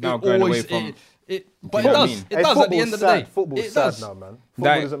 This is now It going away always- from. but you it know what I does. mean? It Hey, does at the football's end of the sad. day. Football's It sad does. now, man.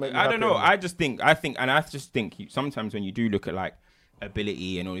 Football Like, doesn't make me I happy don't know. anymore. I just think, sometimes when you do look at like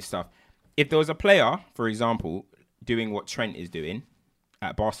ability and all this stuff, if there was a player, for example, doing what Trent is doing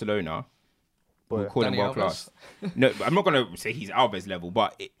at Barcelona, We'll call him Dani world Alves? class. No, I'm not gonna say he's Alves level,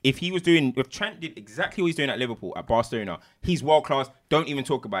 but if Trent did exactly what he's doing at Liverpool, at Barcelona, he's world class. Don't even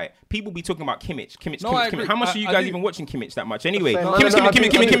talk about it. People be talking about Kimmich. No, I agree. How much are you I guys do. even watching Kimmich that much? Anyway, No, Kimmich.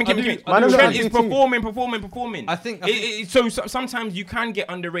 I do. Trent is performing. I think- So sometimes you can get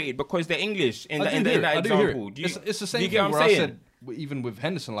underrated because they're English in that example. It's the same do you get thing what where I'm I saying? said, even with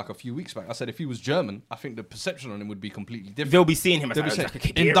Henderson, like a few weeks back, I said if he was German, I think the perception on him would be completely different. They'll be seeing him as They'll be like saying a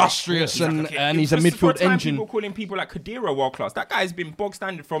Khedira. industrious He's like and he's a for midfield time, engine. People calling people like Khedira world class. That guy's been bog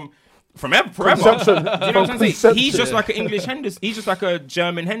standard from forever. Conception. You know what I'm saying? Conception. He's just like an English Henderson. He's just like a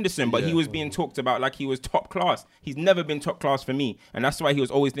German Henderson, but he Yeah. was being talked about like he was top class. He's never been top class for me, and that's why he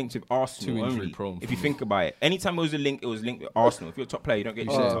was always linked with Arsenal. Too injury only. prone If for you me. think about it, anytime it was linked with Arsenal. If you're a top player, you don't get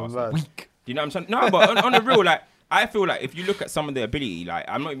linked to Arsenal. man. Weak. You know what I'm saying? No, but on the real, like, I feel like if you look at some of their ability, like,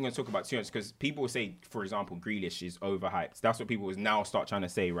 I'm not even going to talk about Tunis because people will say, for example, Grealish is overhyped. That's what people will now start trying to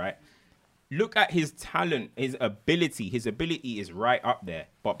say, right? Look at his talent, his ability. His ability is right up there.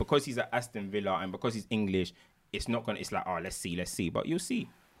 But because he's at Aston Villa and because he's English, it's not going to, it's like, oh, let's see. But you'll see.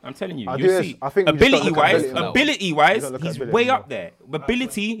 I'm telling you, I you'll do see. this. I think we just don't look at ability now. Ability-wise, We don't look at he's ability way anymore. up there.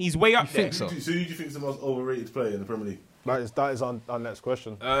 Ability, he's way up there. think so? So who do you think is the most overrated player in the Premier League? That is our next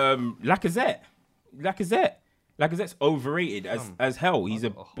question. Lacazette's overrated as hell. He's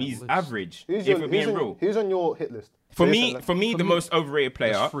list. average. If we're being real. Who's on your hit list? For Jason, me, the most overrated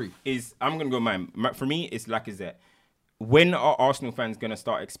player There's three. is I'm gonna go mine. For me, it's Lacazette. When are Arsenal fans gonna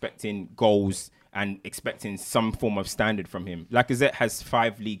start expecting goals and expecting some form of standard from him? Lacazette has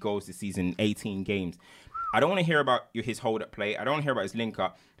 5 league goals this season, 18 games. I don't want to hear about his hold-up play. I don't want to hear about his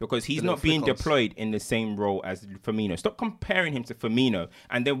link-up because he's not being flick-ons. deployed in the same role as Firmino. Stop comparing him to Firmino.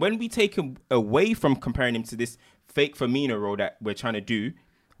 And then when we take him away from comparing him to this fake Firmino role that we're trying to do,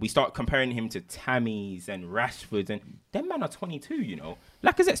 we start comparing him to Tammy's and Rashford's. And them man are 22, you know.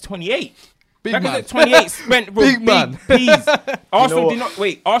 Lacazette's 28. Big man. Lacazette's 28 spent with Big man. peas. Arsenal what? did not,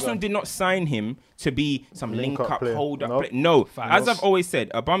 wait, Arsenal did not sign him to be some Link-up link-up, player. hold-up Nope. player. No, Facts. as I've always said,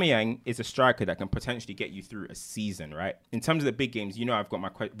 Aubameyang is a striker that can potentially get you through a season, right? In terms of the big games, you know I've got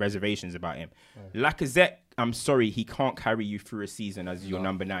my reservations about him. Lacazette, I'm sorry, he can't carry you through a season as your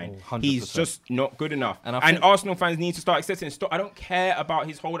number 9. 100%. He's just not good enough. And I And think- Arsenal fans need to start accepting. I don't care about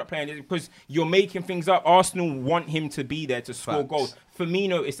his hold-up play because you're making things up. Arsenal want him to be there to score Facts. goals.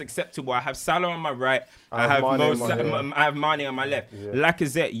 Firmino is acceptable. I have Salah on my right. I have have Mane Mo on my Sa- left. I have Mane on my left.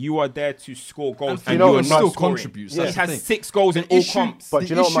 Lacazette, you are there to score goals, And and Firmino you are not still scoring. contributes, He that's the has thing. 6 goals in all comps. But the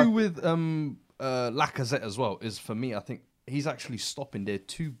you know what, issue man? with Lacazette as well is, for me, I think he's actually stopping their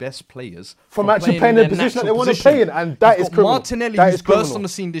 2 best players From actually playing in the position that they natural want to position. play in, and that You've is got criminal. Martinelli, That who's is burst criminal. on the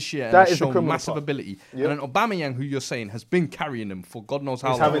scene this year and That has is the shown criminal massive part. ability. Yep. And then Aubameyang, who you're saying, has been carrying them for God knows how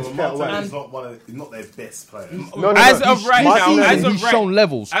He's long. having to get away. Martinelli's not their best player. No, As no. of right Martinelli, now, as of he's right, shown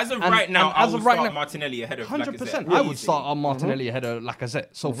levels. As of And- right now, and I as would of right start now- Martinelli ahead of 100%. Lacazette. I would start Mm-hmm. on Martinelli ahead of Lacazette.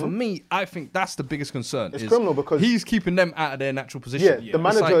 So for me, I think that's the biggest concern. It's is criminal because- he's keeping them out of their natural position. Yeah, the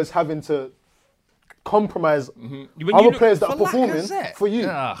manager It's like- is having to compromise When other you look- players that for are performing Lacazette. for you,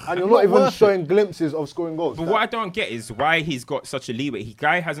 Ugh, and you're not not even worth it. showing glimpses of scoring goals. But what I don't get is why he's got such a leeway.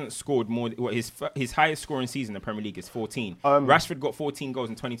 Guy hasn't scored more. His highest scoring season in the Premier League is 14. Rashford got 14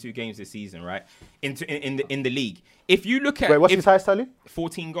 goals in 22 games this season, right? In the league. If you look at Wait, what's his highest tally?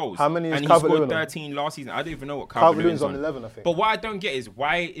 14 goals. How many is And he Calvert-Lewin scored on? 13 last season. I don't even know what Calvert-Lewin's Calvert-Lewin's on 11, I think. But what I don't get is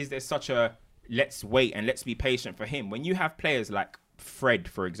why is there such a let's wait and let's be patient for him when you have players like Fred,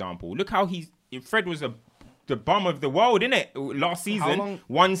 for example. Look how Fred was the bum of the world, innit? Last season, long-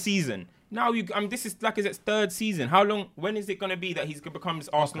 1 season. Now this is Lacazette's 3rd season. How long? When is it going to be that he's going to become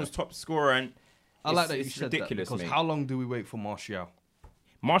Arsenal's top scorer? And I like that you it's said ridiculous, that because mate. how long do we wait for Martial?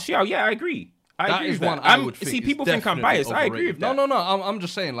 Martial, yeah, I agree. I That agree is with one that. I would think. See, is people think I'm definitely biased. I agree with overrated. that. No. I'm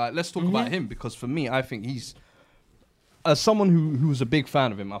just saying, like, let's talk about him because for me, I think he's, as someone who was a big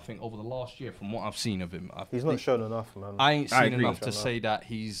fan of him, I think over the last year, from what I've seen of him, He's not shown enough, man. I ain't I seen agree. enough to say that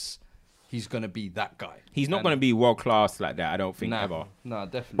he's gonna be that guy. He's not going to be world class like that. I don't think ever. Nah,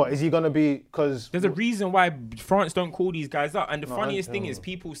 definitely. But is he gonna be? Because There's a reason why France don't call these guys up. And the funniest thing is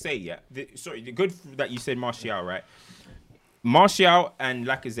people say, the good that you said Martial, right? Martial and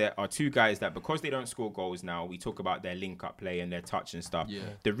Lacazette are 2 guys that because they don't score goals now, we talk about their link-up play and their touch and stuff. Yeah.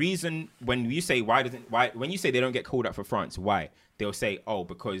 The reason when you say when you say they don't get called up for France, why? They'll say, oh,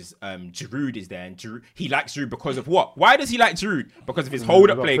 because Giroud is there and he likes Giroud because of what? Why does he like Giroud? Because of his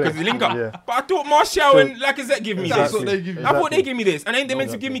hold-up play, because of his link-up. Yeah. But I thought Martial and Lacazette give me That's this. what they give you. I thought they give me this. And then they're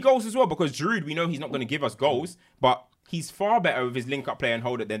meant to give me goals as well because Giroud, we know he's not going to give us goals, but he's far better with his link-up play and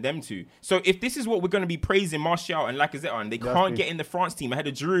holder than them two. So if this is what we're going to be praising Martial and Lacazette on, they can't get in the France team ahead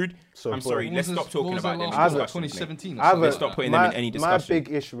of Giroud. So I'm sorry, let's stop talking about them. last Let's 2017. Let's stop putting them in any discussion. My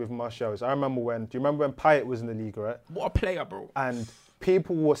big issue with Martial is, I remember when, do you remember when Payet was in the league, right? What a player, bro. And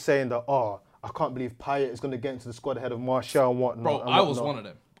people were saying that, I can't believe Payet is going to get into the squad ahead of Martial and whatnot. Bro, and I was whatnot. one of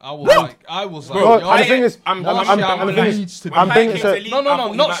them. I was like, Bro, yo, and the thing is, not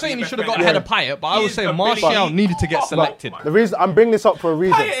saying he should have got ahead of Payet, but I was saying Martial needed to get selected. The reason I'm bringing this up for a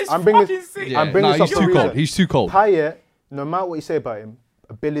reason. I'm bringing this up he's for a too reason. cold. He's too cold. Payet, no matter what you say about him,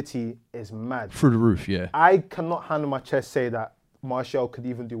 ability is mad. Through the roof, yeah. I cannot hand on my chest say that Martial could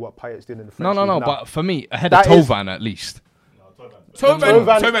even do what Payet's doing in the French No, league now. but for me, ahead of Tovan at least.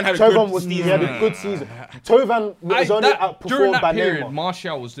 Tovan had a good he had a good season. Tovan was only outperformed during that by period, Neymar.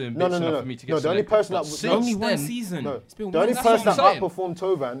 Martial was doing bits enough for me to get the only selected. person But that was since Only one then- season. No, It's been the one only season. person that saying. outperformed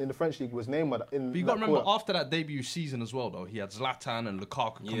Tovan in the French league was Neymar. But you got to remember, after that debut season as well, though, he had Zlatan and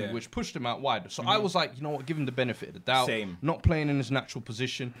Lukaku coming, which pushed him out wide. So I was like, you know what, give him the benefit of the doubt. Same. Not playing in his natural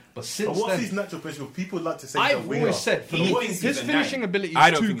position. But But since what's then, his natural position? People like to say he's a I've winger. always said, for He me, thinks he's his a finishing nine. ability I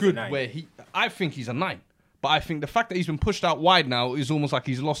is don't too think he's a good nine. I think he's a 9. But I think the fact that he's been pushed out wide now is almost like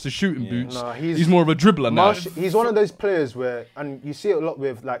he's lost his shooting boots. No, he's more of a dribbler now. He's one of those players where, and you see it a lot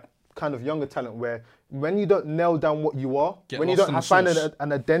with like kind of younger talent, where when you don't nail down what you are, Get when you lost don't in the find sauce.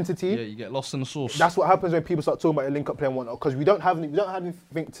 an identity, Yeah, you get lost in the sauce. that's what happens when people start talking about your link-up play and whatnot, because we don't have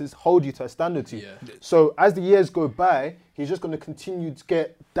anything to hold you to a standard to. Yeah. So as the years go by, he's just going to continue to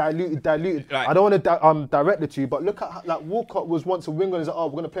get diluted. Like- I don't want to direct it to you, but look at how, like Walcott was once a winger and he's like, we're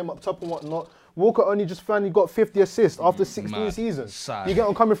going to play him up top and whatnot. Walcott only just finally got 50 assists after 16 Mad. seasons. Sad. You get where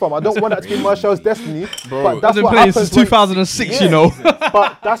I'm coming from? I don't want that to be Martial's destiny, but He's that's been what playing happens since when- 2006, Yeah. you know.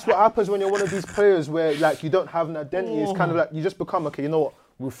 But that's what happens when you're one of these players where like you don't have an identity. It's kind of like you just become, okay, you know what?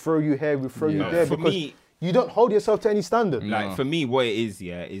 We'll throw you here, we'll throw you there, For because me- you don't hold yourself to any standard. Like for me, what it is,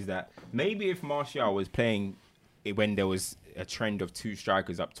 is that maybe if Martial was playing when there was a trend of 2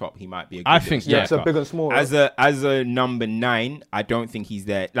 strikers up top, he might be a good I think, little yeah. So striker. big and small. As a number 9, I don't think he's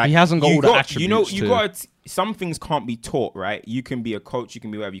there. Like He hasn't got you all the attributes You to- got some things can't be taught, right? You can be a coach, you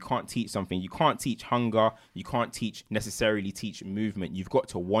can be whatever. You can't teach something. You can't teach hunger. You can't necessarily teach movement. You've got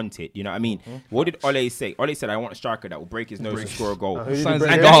to want it. You know what I mean? What did Ole say? Ole said, "I want a striker that will break his nose and score a goal." Who did he Signs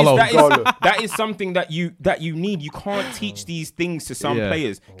bring like in? Gallo. That is something that you need. You can't teach these things to some Yeah.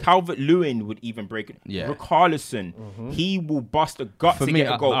 players. Calvert-Lewin would even break it. Yeah. Richarlison, he will bust a gut For to me,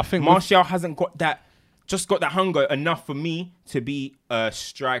 get a goal. I think Martial hasn't got that. Just got that hunger enough for me to be a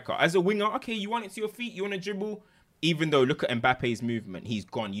striker. As a winger, okay, you want it to your feet, you want to dribble. Even though look at Mbappe's movement, he's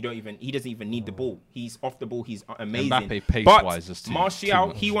gone. He doesn't even need the ball. He's off the ball. He's amazing. Mbappe pace-wise is too Martial,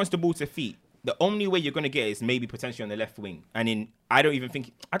 much. he wants the ball to feet. The only way you're gonna get it is maybe potentially on the left wing. And I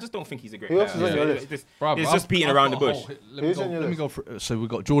just don't think he's a great Who player. else is on your list? It's just beating around the bush. Who's on your Let me list? go for. So we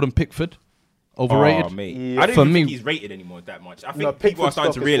got Jordan Pickford, overrated. Oh, mate. Yeah. I don't For even me- think he's rated anymore that much. I think No, people are Pickford's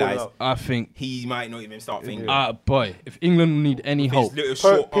starting to stock is falling realise out. I think. he might not even start thinking. Boy, if England need any His hope, little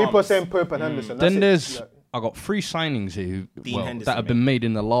short People are arms. saying Pope and Henderson. then That's there's. it. I got 3 signings here Dean Henderson, that have been made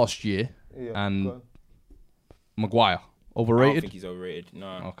in the last year, Yeah, go and on. Maguire I don't overrated. think he's overrated.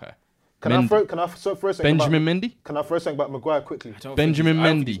 No. Okay. Can I throw something Benjamin about, Mendy? Can I throw something about Maguire quickly? I don't Benjamin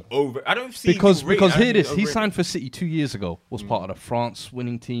think Mendy. he's over. I don't see him Because overrated. I hear don't think this, he's he overrated. signed for City 2 years ago. Was part of the France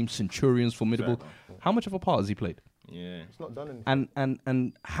winning team, Centurions, formidable. How much of a part has he played? Yeah. It's not done anything.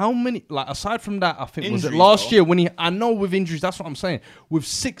 And how many, like, aside from that, I think was it Injuries, last though. year when I know with injuries, that's what I'm saying. With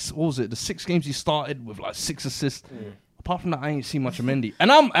 6, what was it, the 6 games he started with like 6 assists. Apart from that, I ain't seen much of Mendy.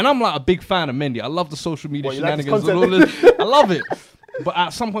 And I'm like a big fan of Mendy. I love the social media What, you like his shenanigans and all content? this. I love it. But at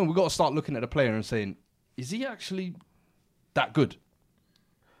some point, we've got to start looking at the player and saying, is he actually that good?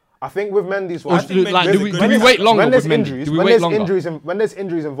 I think with Mendy's Or one, think like, Mendy's do a we, good do we player. wait longer when with there's Mendy? injuries, Do we when wait there's longer? injuries, when there's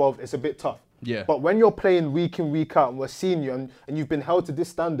injuries involved, it's a bit tough. Yeah. But when you're playing week in, week out, and we're seeing you, and you've been held to this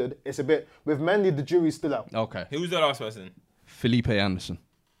standard, it's a bit. With Mendy, the jury's still out. Okay. Who was the last person? Felipe Anderson.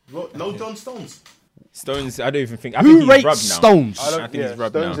 What? No John Stones. Stones. I don't even think. I Who think he's rates rubbed now. Stones? I think he's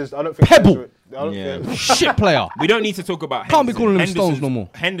rubbed Stones now. is. I don't think. Pebble. Stones are- I don't Yeah. think- Shit player. We don't need to talk about. Can't be Henderson. calling him Henderson's- Stones no more.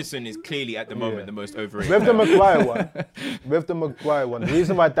 Henderson is clearly at the moment Yeah. the most overrated. With the Maguire one, the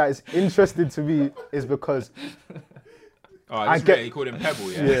reason why that is interesting to me is because Oh, I I get- You call him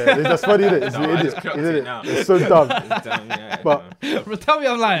Pebble, yeah. yeah, that's funny. It's No, I an just idiot. clocked He did it it. now. It's so dumb. Damn, yeah, But Tell me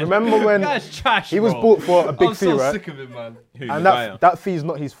I'm lying. remember when Guy's trash, he was bro. bought for a big I'm fee, so right? sick of him, man. Who, And Maguire? that fee is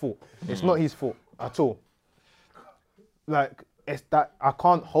not his fault. It's not his fault at all. Like it's that I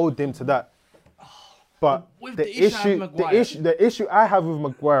can't hold him to that. But With the the issue I have issue, with Maguire- the issue I have with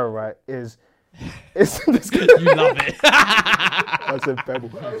Maguire, right, is It's this You love it. I said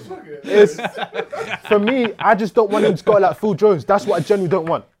pebble. It's, for me, I just don't want him to go like Phil Jones. That's what I genuinely don't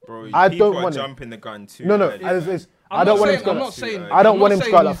want. Bro, I people don't are want it. jumping the gun too. No, early. I don't want him to go. I'm like- not saying. I don't I'm want not him to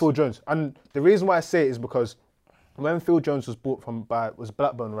saying go out like he's- Phil Jones. And the reason why I say it is because when Phil Jones was bought from was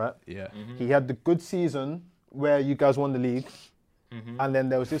Blackburn, right? Yeah. He had the good season where you guys won the league. And then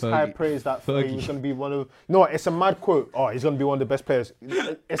there was this high Fergie. praise that he Fergie. was going to be one of... No, it's a mad quote. Oh, he's going to be one of the best players.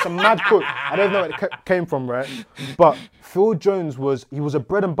 It's a mad quote. I don't know where it came from, right? But Phil Jones he was a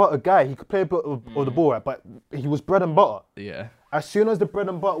bread and butter guy. He could play a bit of the ball, right? But he was bread and butter. Yeah. As soon as the bread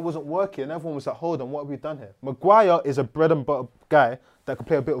and butter wasn't working, everyone was like, hold on, what have we done here? Maguire is a bread and butter guy that can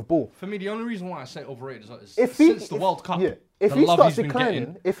play a bit of ball. For me, the only reason why I say overrated is If since the World Cup. Yeah, if the he love starts he's been declining,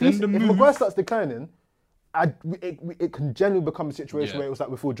 getting, if then the move- Maguire starts declining, it can generally become a situation Yeah. where it was like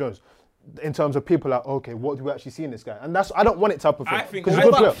with Phil Jones. In terms of people like, okay, what do we actually see in this guy? And I don't want it to happen for I him. think- 'Cause I he's a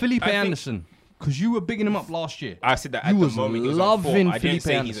What good about player. Felipe I think- Anderson? Because you were bigging him up last year. I said that You at the was moment he was on form. loving I didn't Felipe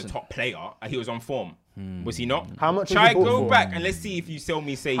say Anderson. he's a top player. He was on form. Was he not? How much was Try he bought go for? back and let's see if you sell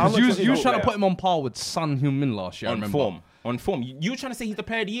me say How he's much You was was, he you was bought trying to player. put him on par with Son Heung-min last year. I on remember. form. On form. You were trying to say he's the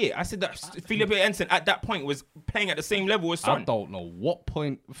player of the year. I said that Felipe Anderson at that point was playing at the same level as I Son. don't know what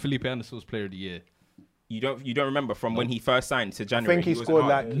point Felipe Anderson was player of the year. You don't remember from when he first signed to I January. think he was scored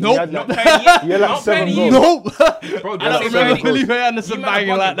hard. like... Nope, he had Not like- player of the year. He had like Not player of the 7 year. goals. No, Bro, I don't don't say remember player of the year. Felipe Anderson You man are banging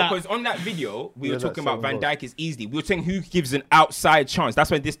bugging like that. because on that video we were was like talking about 7 Van goals. Dijk is easy. We were saying who gives an outside chance.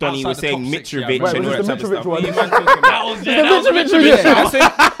 That's when this Donny Outside was the saying top six, Mitrovic yeah. and Wait, all was that it the type of stuff. Mitrovic one? What are you man talking about? That was Mitrovic. Yeah, I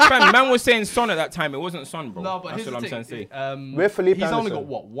said, fam, man was saying Son at that time. It wasn't Son, bro. No, but that's here's what I'm the trying to thing. say. With Felipe he's only Anderson. got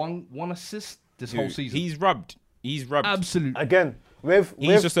what one assist this whole season. He's rubbed. He's rubbed. Absolutely. Again,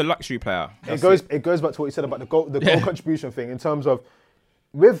 He's just a luxury player. it goes back to what you said about the goal contribution thing in terms of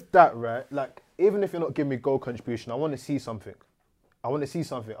with that, right? Like even if you're not giving me goal contribution, I want to see something. I want to see the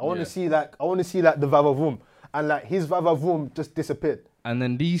Vavavoom, and like his Vavavoom just disappeared. And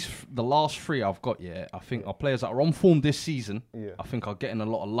then the last three I've got, I think are players that are on form this season. Yeah. I think are getting a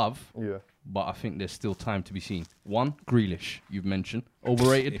lot of love. Yeah. But I think there's still time to be seen. One, Grealish, you've mentioned.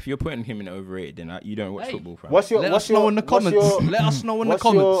 Overrated. If you're putting him in overrated, then you don't watch Hey. football, fam. Let us know in the comments. Let us know in the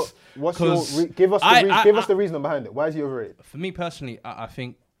comments. Give us the reason behind it. Why is he overrated? For me personally, I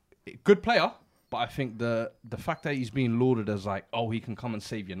think good player, but I think the fact that he's being lauded as like, oh, he can come and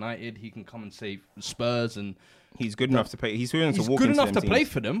save United, he can come and save Spurs, and He's good enough to play. He's willing to he's walk good into enough them to play teams.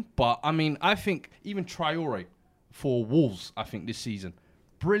 for them. But I mean, I think even Traore for Wolves, I think this season,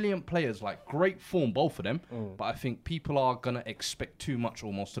 brilliant players, like great form, both of them. But I think people are gonna expect too much,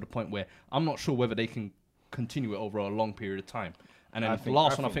 almost to the point where I'm not sure whether they can continue it over a long period of time. And then the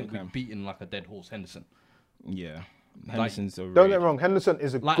last one, I think we can. we've beaten like a dead horse, Henderson. Yeah. Henderson's overrated. Don't get me wrong. Henderson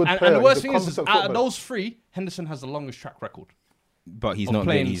is a Like, good and player. the worst He's a thing is, competent out of footballer. those three, Henderson has the longest track record But he's of not good.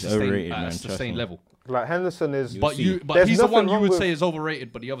 playing He's sustained, overrated, at man. a Trust sustained me. level. Like Henderson is. You'll But see. There's he's the nothing one you wrong would with- say is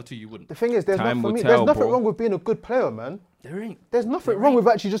overrated, but the other two you wouldn't. The thing is, there's Time will there's tell, nothing bro. wrong with being a good player, man. There ain't. There's nothing wrong with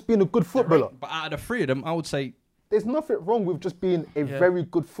actually just being a good footballer. But out of the three of them, I would say There's nothing wrong with just being a very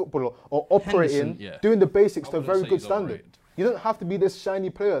good footballer or operating, Henderson, doing the basics to a wouldn't very say good he's standard. overrated. You don't have to be this shiny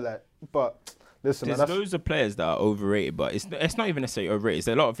player, like. But listen, man, There's that's, loads of players that are overrated, but it's not even necessarily overrated. It's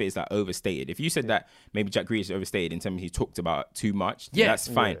a lot of it is like overstated. If you said that maybe Jack Grealish is overstated in terms of he talked about too much, then that's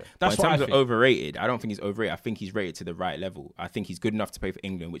fine. Yeah. But That's in what I terms of think. overrated, I don't think he's overrated. I think he's rated to the right level. I think he's good enough to play for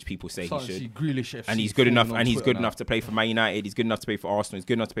England, which people say he starting to see should. Grealish FC And he's good falling enough. on And he's Twitter good now. enough to play for Man United. He's good enough to play for Arsenal. He's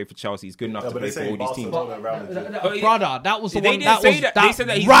good enough to play for Chelsea. He's good enough Yeah, to but play they for say all these teams. Barcelona around it. Brother, that was the They one didn't that say was that. that They said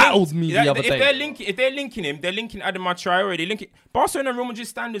that he's rattled linked. me That- the other if they're day. if they're linking him, they're linking Adama Traore. They link it. Barcelona and Real Madrid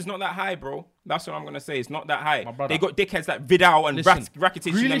standards not that high, bro. That's what I'm gonna say. It's not that high. My brother. They got dickheads like Vidal and Listen, Rakitic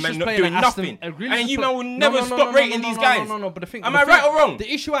and Grealish them is men not playing doing at Aston- nothing. Grealish And is you play- man will No, never no, no, stop no, rating no, these no, guys. No, but the thing. Am the I thing- right or wrong?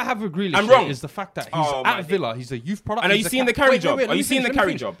 The issue I have with Grealish I'm wrong. is the fact that he's Oh, my at Villa. He's a youth product. And are he's you a seeing the carry Wait, job? let Are me you seeing finish, the let me carry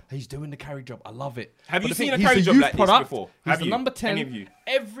finish. job? He's doing the carry job. I love it. Have But you the seen thing- a he's carry job youth like this product, before? He's Have the you? number 10. Any of you?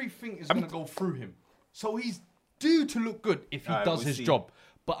 Everything is going to go through him. So he's due to look good if he Alright, does we'll his see. job.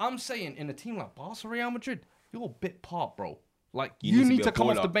 But I'm saying in a team like Barca, Real Madrid, you're a bit part, bro. Like You you need to need be to a come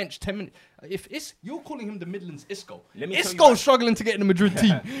off baller. the bench 10 minutes. If you're calling him the Midlands Isco. Let me tell you Isco's why. struggling to get in the Madrid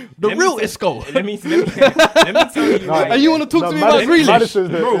team. The Let me real tell- Isco. Let me tell you. why. And you want to talk to me about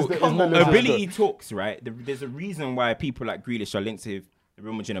Grealish? Ability talks, right? There's a reason why people like Grealish are linked to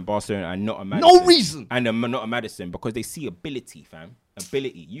Real Madrid and Barcelona and not a Madison. No reason. And not a Madison because they see ability, fam.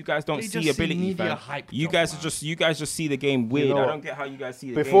 ability. You guys don't They see just see ability, media fam. hype You job, guys man. just see the game weird. know I what? don't get how you guys see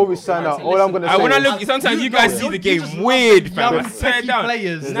the Before game. we bro. sign out, Listen, all I'm gonna I say when I is look, sometimes you guys see the you game just weird, love fam. young, I tear techie down.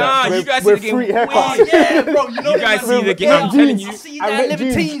 players. Nah, We're- you guys see we're the game free weird. haircuts. Yeah, bro. You know You guys see the game. I'm With telling jeans. you. I'll see you I there, read jeans.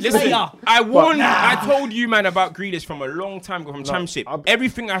 Libertines Listen, later. I warned, I told you, man, about Grealish from a long time ago from Championship. I'm-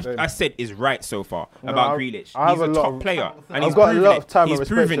 Everything I said is right so far about Grealish. I have He's a a lot top of- player, and I've he's got a proven lot it. of time and He's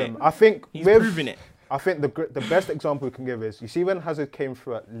respect proven for it. him. I think He's with- proven it. I think the best example we can give is, you see when Hazard came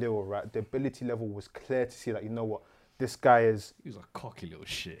through at Lille, right? The ability level was clear to see that, you know what, this guy is He was a cocky little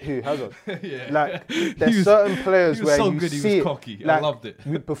shit. who Hazard. Yeah. Like He there's was- certain players he was where so you good, he see was it, cocky. I like, loved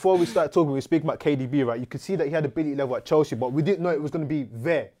it. Before we started talking, we were speaking about KDB, right? You could see that he had ability level at Chelsea, but we didn't know it was going to be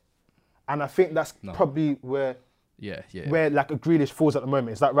there. And I think that's probably where like a Grealish falls at the moment.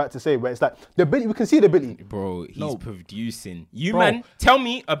 Is that right to say? Where it's like the ability, we can see the ability. Bro, he's No. producing. You, Bro. man, tell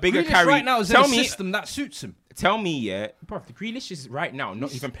me a bigger Grealish carry. right now is in tell a me, system that suits him. Tell me, yeah, bro. The Grealish is right now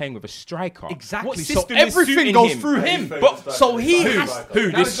not even playing with a striker. Exactly. What So system is everything suiting goes him? through him. But So he Who? has. who?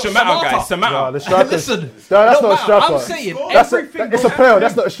 Now This he's got Shamata guy. Samatta. Samatta. Nah, the striker. Listen, that's not a matter, striker. I'm saying That's everything it's a goes player.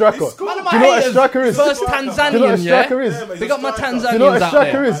 That's not a striker. He's Do Man, you my know what a haters, striker is? First Do you know what a Tanzanian, striker yeah? is? Big up my Do you know Tanzanians Do you know what a out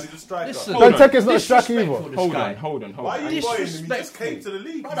striker there. is? He's a striker. Listen, Don't take his not a striker disrespectful, either. this Hold guy. on, hold on, hold Why on. are you buying him? He just Disrespectful. came to the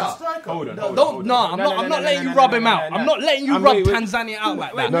league. He's a Brother. striker. Hold on, No, hold on. don't, hold no, on. I'm not letting you rub him out. I'm not letting you I'm rub wait, wait. Tanzania out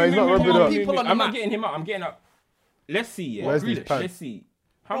like that. No, he's not rubbing Come on, up. people on the I'm map. not getting him out. I'm getting up. Let's see. Yeah. Where's these Grealish? pants? Let's see.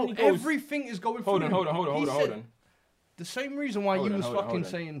 How Bro, many goals? everything is going Hold through on, him. hold on, hold on, He hold on, said hold on. The same reason why Hold you on, was hold on, fucking hold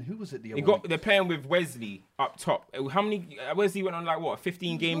on. saying, who was it the They other got. week? They're playing with Wesley up top. How many? Wesley went on like what?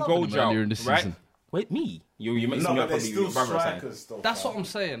 15-game loving goal him drought, earlier in the right? season. Wait, me? You mix No, me but up they're probably still with your brother or something. strikers, though. That's what fam. I'm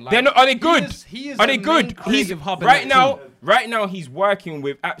saying. Like, They're not. Are they good? He is Are the they good? main He's creative hub in right that now. team. Right now, he's working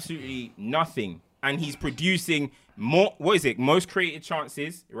with absolutely nothing, and he's producing more. What is it? Most created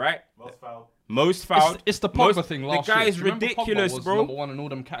chances, right? Most foul. Most fouled. It's the Pogba most, thing last The guy year. is Do you remember ridiculous, Pogba was bro. number one in all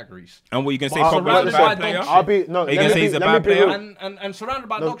them categories. And what you gonna say? But Pogba's a surrounded bad by player? dog I'll be no. Are you let gonna me say be- he's a let me bad be player? real. And surrounded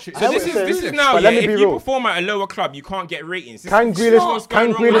by No. dog shit. I So would this say- is now. but Yeah, let me if be you real. perform at a lower club, you can't get ratings. This Can is Grealish- what's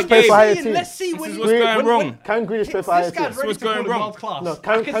can going wrong Grealish with the play for game. higher team? Let's see This when is what's going wrong. Can Grealish play for higher This guy's team? ready what's to call going him wrong. world class. No, I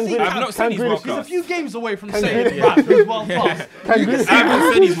can can see Grealish- I've not that. said he's Grealish- world He's a class. few games away from Can saying Grealish- that he's world class. Can Grealish- I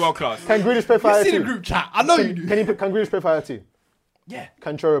haven't said he's world class. Can Grealish play for You higher see the team? group chat. I know you do. Can Grealish play for higher team? Yeah.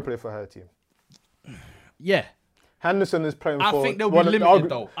 Can Choro play for higher team? Yeah. Henderson is playing I for. think they'll be one of the limited, argu-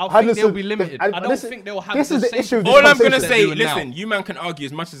 though. I think Henderson- they'll be limited. I don't this- think they'll have This the is the same issue. With this All I'm gonna conversation. say, doing now. listen, you man can argue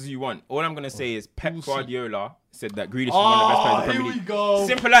as much as you want. All I'm gonna say is Pep We'll see. Guardiola said that Grealish is one of the best players in the Premier here we League. go.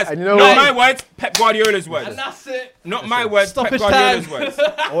 Simple as. And you know Not what? my words, Pep Guardiola's words. And that's it. Not my words, Stop Pep his Guardiola's time. words.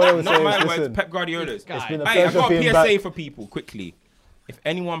 All I was Not saying my is, words, listen, Pep Guardiola's. It's been a Hey, I've pleasure got a being PSA back. for people quickly. If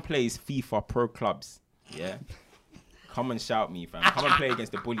anyone plays FIFA Pro Clubs, yeah, come and shout me, fam. Come and play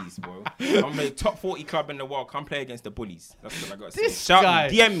against the bullies, bro. Come and play top 40 club in the world. Come play against the bullies. That's what I got to say. This Shout guy.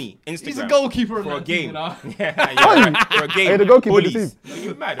 me, DM me, Instagram. He's a goalkeeper in for a that team, game. you know? Yeah, for a game. Hey, the goalkeeper of the Bullies. team.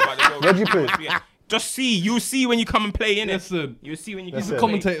 You mad about the goalkeeper? Where'd you play? Yeah. Just see. You'll see when you come and play, innit? Listen. You'll see when you That's come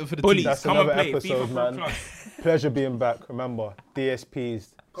it. and play. Commentator for the Bullies. team. That's Come and another play. episode, FIFA Pro man. Clubs. Pleasure being back. Remember, DSPs,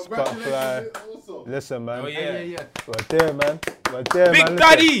 Spotify. Congratulations also. Listen, man. Oh, yeah. We're there, man. We're there, Big man. Listen.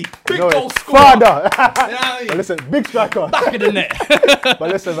 Daddy. Big You know goal it. scorer. Father. You know what I mean? But listen, big striker. Back in the net. But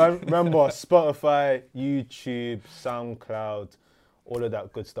listen, man, remember Spotify, YouTube, SoundCloud, all of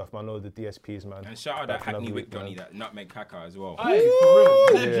that good stuff, man. All the DSPs, man. And shout out Back that Hackney another Wick week, man. Donny, that Nutmeg Kaka as well. Hey, for real.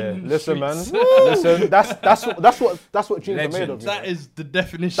 Yeah, Legend listen, man. streets. Listen, that's what dreams are made Legend. of. you That know. is the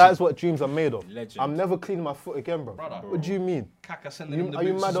definition. That is what dreams are made of. Legend. I'm never cleaning my foot again, bro. Brother. What do you mean? Kaka sending him the Are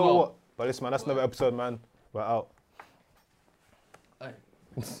you boots mad as or well. what? But listen, man, that's another episode, man. We're out. Hey,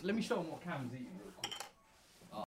 let me show him what Cam's eating.